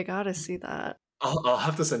anywhere? Like, I gotta see that. I'll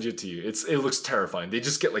have to send you to you. It looks terrifying. They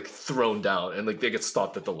just get like thrown down, and like they get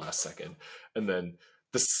stopped at the last second, and then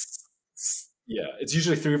it's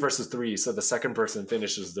usually 3 versus 3. So the second person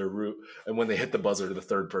finishes their route, and when they hit the buzzer, the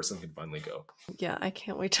third person can finally go. Yeah, I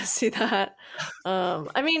can't wait to see that.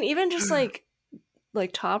 I mean, even just like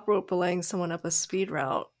top rope belaying someone up a speed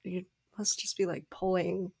route, you must just be like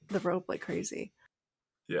pulling the rope like crazy.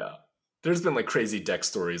 Yeah. There's been like crazy deck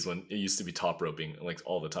stories when it used to be top roping like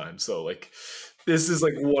all the time. So like this is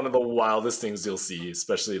like one of the wildest things you'll see,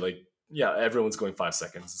 especially like, yeah, everyone's going 5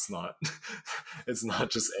 seconds. It's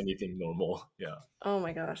not just anything normal. Yeah. Oh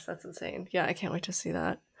my gosh, that's insane. Yeah, I can't wait to see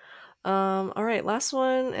that. All right, last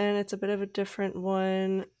one, and it's a bit of a different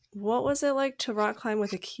one. What was it like to rock climb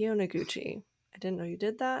with Akio Noguchi? I didn't know you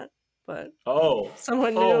did that, but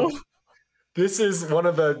someone knew. This is one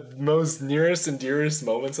of the most nearest and dearest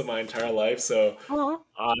moments of my entire life. So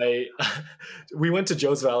we went to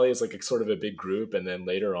Joe's Valley as like a sort of a big group, and then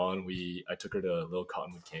later on I took her to Little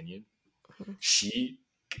Cottonwood Canyon. Mm-hmm. She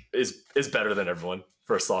is better than everyone.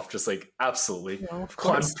 First off, just like absolutely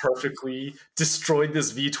climbed perfectly, destroyed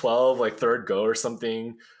this V12 like third go or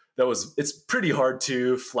something. It's pretty hard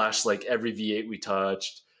to flash like every V8 we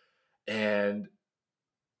touched, and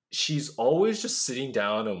she's always just sitting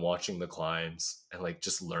down and watching the climbs and like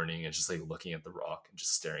just learning and just like looking at the rock and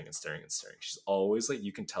just staring and staring and staring. She's always like,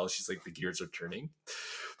 you can tell she's like the gears are turning.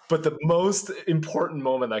 But the most important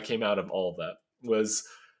moment that came out of all of that was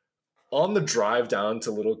on the drive down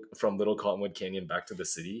to from Little Cottonwood Canyon back to the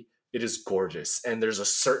city. It is gorgeous, and there's a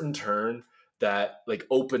certain turn that like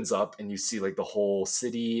opens up and you see like the whole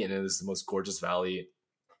city, and it is the most gorgeous valley.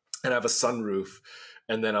 And I have a sunroof.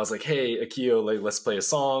 And then I was like, "Hey, Akio, like, let's play a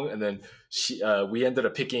song." And then we ended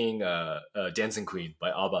up picking "Dancing Queen" by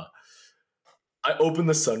ABBA. I opened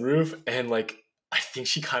the sunroof, and like, I think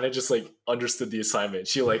she kind of just like understood the assignment.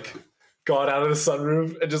 She like got out of the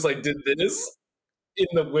sunroof and just like did this in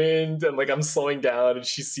the wind, and like I'm slowing down, and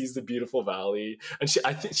she sees the beautiful valley. And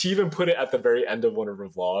I think she even put it at the very end of one of her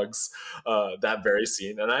vlogs, that very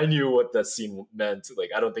scene. And I knew what that scene meant. Like,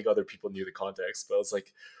 I don't think other people knew the context, but I was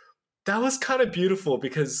like, that was kind of beautiful,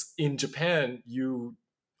 because in Japan, you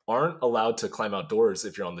aren't allowed to climb outdoors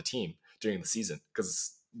if you're on the team during the season, because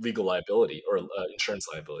it's legal liability or insurance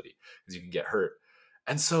liability, because you can get hurt.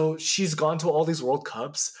 And so she's gone to all these World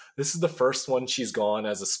Cups. This is the first one she's gone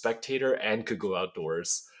as a spectator and could go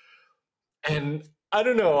outdoors. And I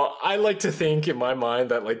don't know, I like to think in my mind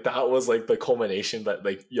that like that was like the culmination, that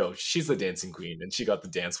like, she's the dancing queen, and she got to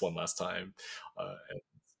dance one last time. And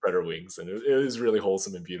spread her wings, and it was really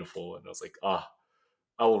wholesome and beautiful. And I was like,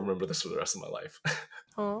 I will remember this for the rest of my life.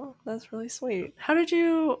 Oh, that's really sweet. How did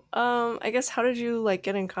you like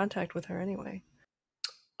get in contact with her anyway?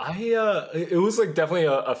 It was like definitely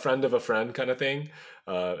a friend of a friend kind of thing,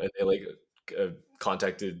 and they like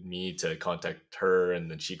contacted me to contact her, and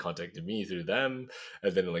then she contacted me through them,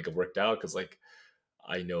 and then like it worked out because like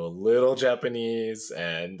I know a little Japanese,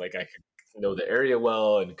 and like I could know the area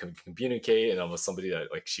well and can communicate, and I was somebody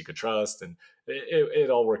that like she could trust, and it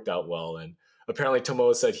all worked out well. And apparently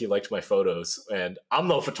Tomoa said he liked my photos, and I'm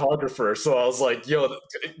no photographer, so I was like,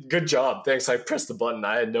 good job, thanks. I pressed the button.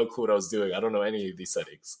 I had no clue what I was doing. I don't know any of these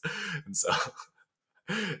settings. And so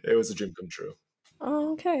it was a dream come true.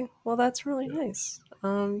 Oh, okay. Well, that's really nice.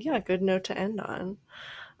 Good note to end on.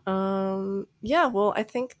 Well, I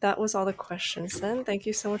think that was all the questions then. Thank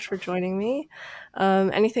you so much for joining me.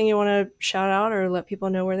 Anything you want to shout out or let people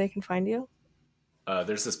know where they can find you?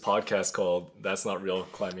 There's this podcast called That's Not Real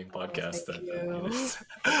Climbing Podcast.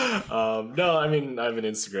 No, I mean, I have an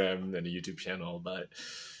Instagram and a YouTube channel, but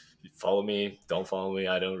Follow me, don't follow me.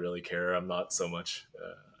 I don't really care. I'm not so much.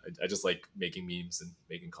 I just like making memes and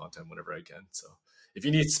making content whenever I can. So if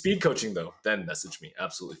you need speed coaching though, then message me.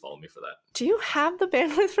 Absolutely follow me for that. Do you have the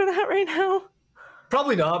bandwidth for that right now?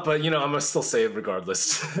 Probably not, but I'm gonna still say it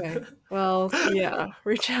regardless. Okay. Well, yeah,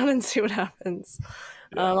 reach out and see what happens.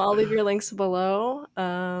 Yeah. I'll leave your links below.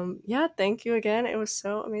 Yeah, thank you again. It was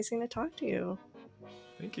so amazing to talk to you.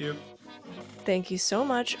 Thank you. Thank you so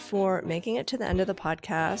much for making it to the end of the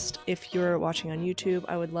podcast. If you're watching on YouTube,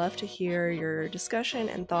 I would love to hear your discussion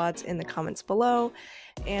and thoughts in the comments below.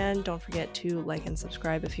 And don't forget to like and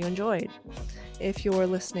subscribe if you enjoyed. If you're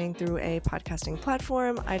listening through a podcasting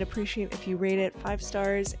platform, I'd appreciate if you rate it 5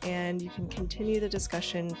 stars, and you can continue the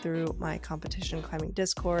discussion through my competition climbing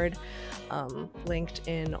Discord, linked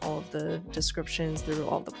in all of the descriptions through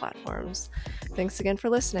all the platforms. Thanks again for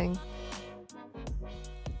listening.